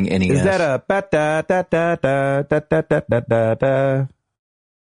been playing NES. Is that a ba-da-da-da-da-da-da-da-da-da?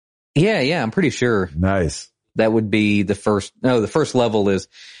 Yeah, I'm pretty sure. Nice. That would be the first. No, the first level is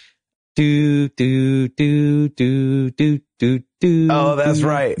do do do do do do do. Oh, that's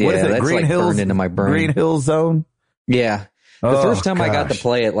right. Yeah, what is it? That's Green like Hills, burned into my brain. Green Hill Zone. Yeah. The first time I got to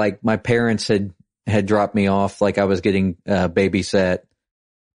play it, like my parents had had dropped me off, like I was getting babysat,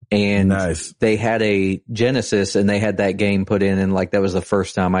 and Nice. they had a Genesis and they had that game put in, and like that was the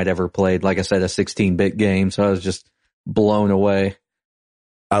first time I'd ever played, like I said, a 16-bit game. So I was just blown away.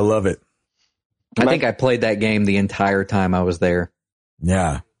 I love it. I think I played that game the entire time I was there.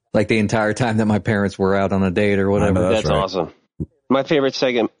 Yeah. Like the entire time that my parents were out on a date or whatever. That's right. Awesome. My favorite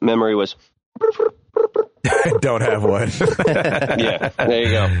Sega memory was... Don't have one. Yeah, there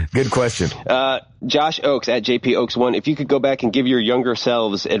you go. Good question. Josh Oaks at JP Oaks 1. If you could go back and give your younger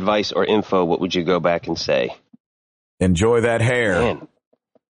selves advice or info, what would you go back and say? Enjoy that hair. Man.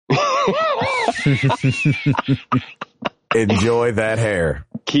 Enjoy that hair.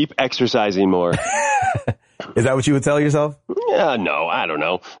 Keep exercising more. Is that what you would tell yourself? No, I don't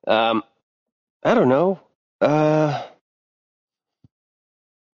know. I don't know.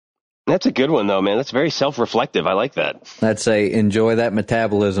 That's a good one, though, man. That's very self-reflective. I like that. I'd say enjoy that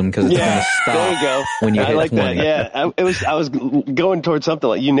metabolism because it's going to stop. There you go. When you hit like 20. that. Yeah, I was going towards something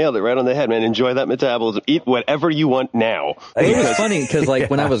like you nailed it right on the head, man. Enjoy that metabolism. Eat whatever you want now. It was funny because, like,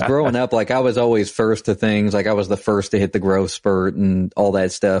 when I was growing up, like, I was always first to things. Like, I was the first to hit the growth spurt and all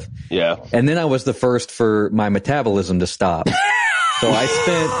that stuff. Yeah. And then I was the first for my metabolism to stop. So I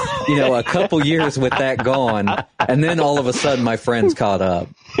spent, a couple years with that gone, and then all of a sudden my friends caught up.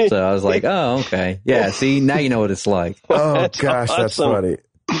 So I was like, oh, okay. Yeah, see, now you know what it's like. Oh, gosh, that's funny.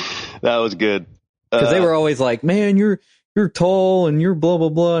 That was good. Because they were always like, man, you're tall and you're blah, blah,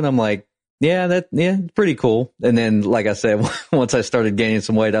 blah. And I'm like, yeah, pretty cool. And then, like I said, once I started gaining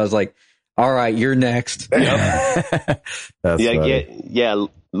some weight, I was like, all right, you're next. Yep. Yeah.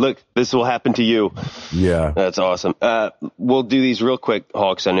 Look, this will happen to you. Yeah. That's awesome. We'll do these real quick,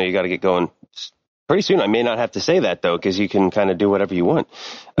 Hawks. I know you got to get going pretty soon. I may not have to say that, though, because you can kind of do whatever you want.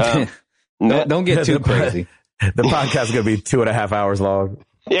 Don't get too crazy. The podcast is going to be 2.5 hours long.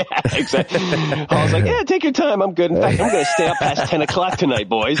 Yeah, exactly. I was like, yeah, take your time. I'm good. In fact, I'm going to stay up past 10 o'clock tonight,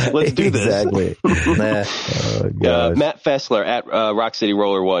 boys. Let's do this. Exactly. Matt Fessler at Rock City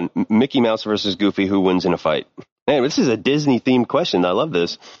Roller 1. Mickey Mouse versus Goofy, who wins in a fight? Man, this is a Disney-themed question. I love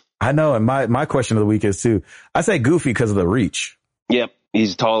this. I know, and my question of the week is, too, I say Goofy because of the reach. Yep,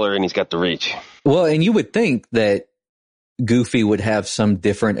 he's taller and he's got the reach. Well, and you would think that Goofy would have some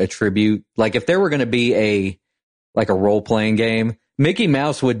different attribute. Like, if there were going to be a role-playing game, Mickey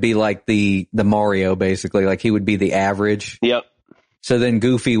Mouse would be like the Mario, basically. Like, he would be the average. Yep. So then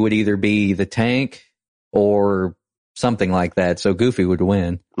Goofy would either be the tank or something like that. So Goofy would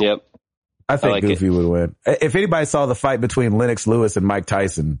win. Yep. I think Goofy would win. If anybody saw the fight between Lennox Lewis and Mike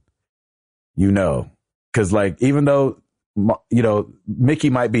Tyson, because like, even though, Mickey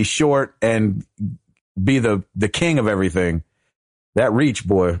might be short and be the king of everything, that reach,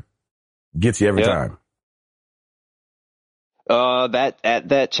 boy, gets you every time.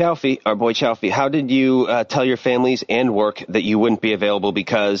 That Chalfie, our boy Chalfie, how did you tell your families and work that you wouldn't be available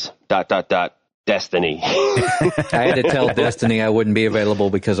because ... Destiny? I had to tell Destiny I wouldn't be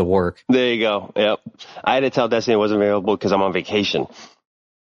available because of work. There you go. Yep. I had to tell Destiny I wasn't available because I'm on vacation.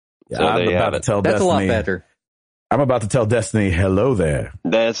 Yeah, so I'm about to tell Destiny. That's a lot better. I'm about to tell Destiny, hello there.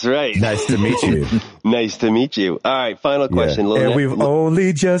 That's right. Nice to meet you. Nice to meet you. All right, final question. Yeah. And we've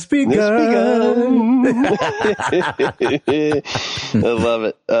only just begun. I love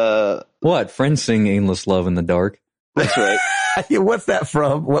it. What? Friends sing Endless Love in the Dark. That's right. What's that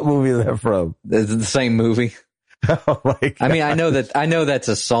from? What movie is that from? It's the same movie. Oh my God. I mean, I know that's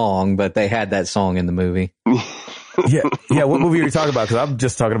a song, but they had that song in the movie. Yeah. What movie are you talking about? Because I'm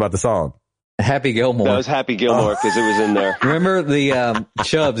just talking about the song. Happy Gilmore. That was Happy Gilmore because it was in there. Remember the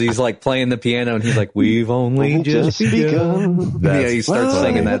Chubbs? He's like playing the piano and he's like, "We've only just begun." Yeah, he starts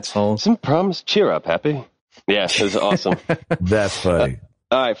singing that song. Some promise. Cheer up, Happy. Yeah, it was awesome. That's funny.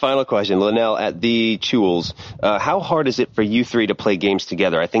 All right, final question. Linnell at the Chules. How hard is it for you three to play games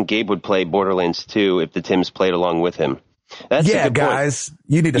together? I think Gabe would play Borderlands 2 if the Tims played along with him. That's a good guys, point.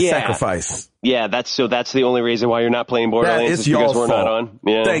 You need to sacrifice. Yeah, that's the only reason why you're not playing Borderlands. It's y'all's fault. Not on.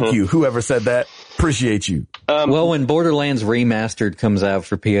 Yeah. Thank you, whoever said that. Appreciate you. Well, when Borderlands Remastered comes out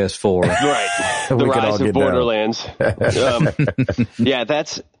for PS4, right? The rise of Borderlands. Yeah,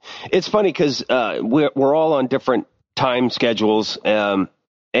 it's funny because we're all on different time schedules.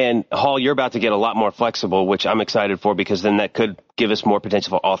 And Hall, you're about to get a lot more flexible, which I'm excited for because then that could give us more potential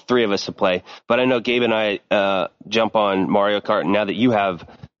for all three of us to play. But I know Gabe and I jump on Mario Kart, and now that you have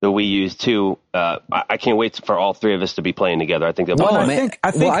the Wii U's too, I can't wait for all three of us to be playing together. I think that'll be fun.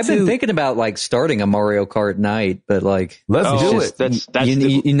 I've been thinking about like starting a Mario Kart night, but like let's do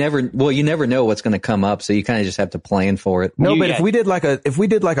it. You never know what's going to come up, so you kind of just have to plan for it. No, but if we did like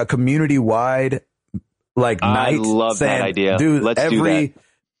a community wide night, I love that idea. Dude, let's do that.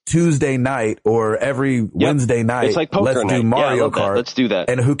 Tuesday night or every Wednesday night, it's like poker let's night. do Mario Kart. Kart. Let's do that.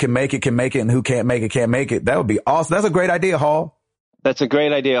 And who can make it, and who can't make it, can't make it. That would be awesome. That's a great idea, Hall. That's a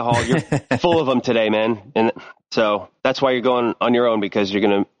great idea, Hall. You're full of them today, man. And so that's why you're going on your own, because you're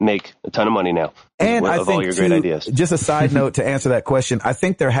going to make a ton of money now. And I think, all your great ideas. Just a side note to answer that question, I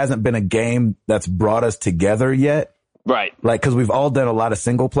think there hasn't been a game that's brought us together yet. Right. Like, cause we've all done a lot of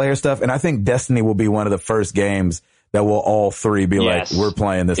single player stuff. And I think Destiny will be one of the first games that will all three be like, we're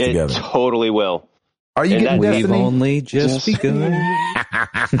playing this together. It totally will. Are you getting Destiny? We've only just begun.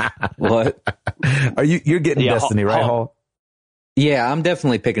 What? You're getting Destiny, right, Hall? Yeah, I'm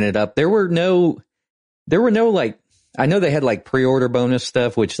definitely picking it up. There were no like, I know they had like pre-order bonus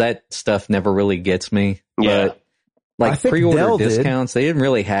stuff, which that stuff never really gets me. Yeah. But like pre-order Dell discounts, they didn't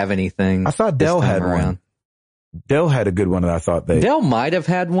really have anything. I thought Dell had one. Dell had a good one that I thought Dell might have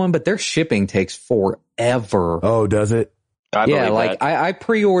had one, but their shipping takes forever. Oh, does it? I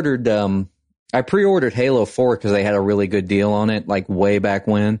pre-ordered Halo 4 because they had a really good deal on it, like way back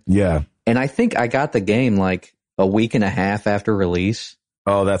when. Yeah. And I think I got the game like a week and a half after release.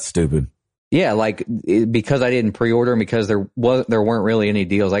 Oh, that's stupid. Yeah, like because I didn't pre-order and because there weren't really any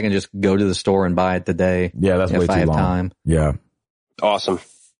deals, I can just go to the store and buy it today. Yeah, that's way too long. If I have time. Yeah. Awesome.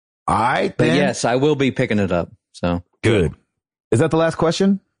 All right, but yes, I will be picking it up. So good. Is that the last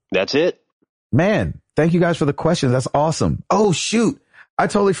question? That's it. Man, thank you guys for the questions. That's awesome. Oh shoot, I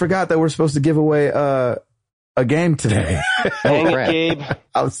totally forgot that we're supposed to give away a game today. Dang it, Gabe.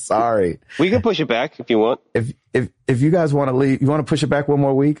 I'm sorry. We can push it back if you want. If you guys want to leave, you want to push it back one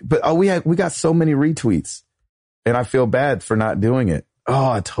more week. But we got so many retweets, and I feel bad for not doing it.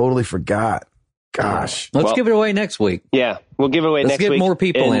 Oh, I totally forgot. Gosh. Let's give it away next week. Yeah, we'll give it away next week. Let's get more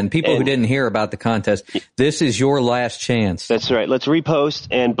people in. People who didn't hear about the contest. This is your last chance. That's right. Let's repost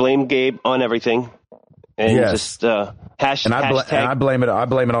and blame Gabe on everything. And just hashtag. And I blame it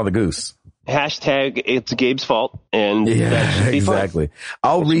on the goose. Hashtag it's Gabe's fault. And yeah, exactly.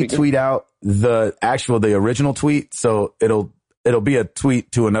 I'll retweet out the original tweet. So it'll be a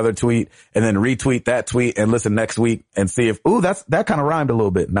tweet to another tweet and then retweet that tweet and listen next week and see if, that kind of rhymed a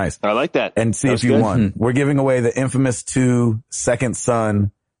little bit. Nice. I like that. And see if you won. We're giving away the infamous 2 Second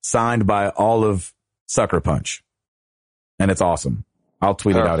Son signed by all of Sucker Punch. And it's awesome. I'll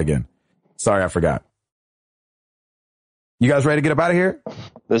tweet it out again. Sorry, I forgot. You guys ready to get up out of here?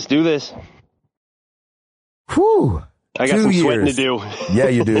 Let's do this. Whew. I got some sweating to do. Yeah,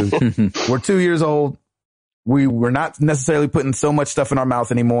 you do. We're 2 years old. We're not necessarily putting so much stuff in our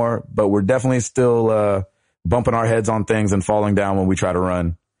mouth anymore, but we're definitely still bumping our heads on things and falling down when we try to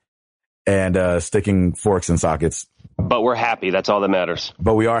run and sticking forks in sockets. But we're happy. That's all that matters.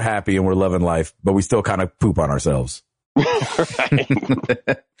 But we are happy and we're loving life, but we still kind of poop on ourselves.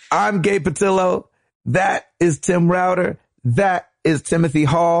 I'm Gabe Patillo. That is Tim Router. That is Timothy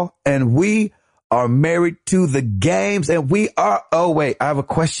Hall. And we are married to the games, and we are. Oh wait, I have a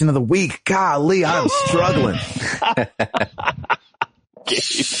question of the week. Golly, I'm struggling.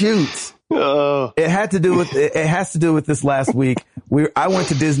 Shoot. It has to do with this last week. I went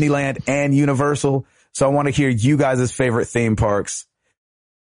to Disneyland and Universal, so I want to hear you guys' favorite theme parks.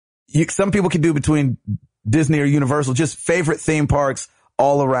 Some people can do between Disney or Universal, just favorite theme parks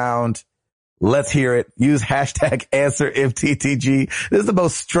all around. Let's hear it. Use hashtag AnswerMTTG. This is the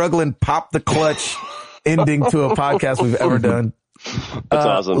most struggling pop the clutch ending to a podcast we've ever done. That's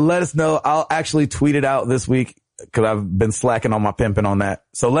awesome. Let us know. I'll actually tweet it out this week because I've been slacking on my pimping on that.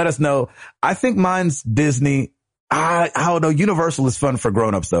 So let us know. I think mine's Disney. I don't know. Universal is fun for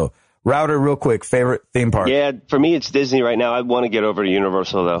grownups though. Router, real quick, favorite theme park? Yeah, for me it's Disney right now. I want to get over to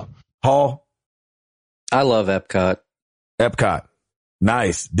Universal though. Hall? I love Epcot. Epcot.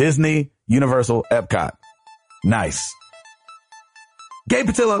 Nice. Disney, Universal, Epcot. Nice. Gabe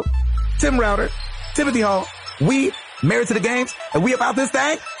Patillo, Tim Router, Timothy Hall. We married to the games, and we about this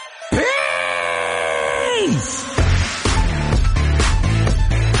thing. Peace!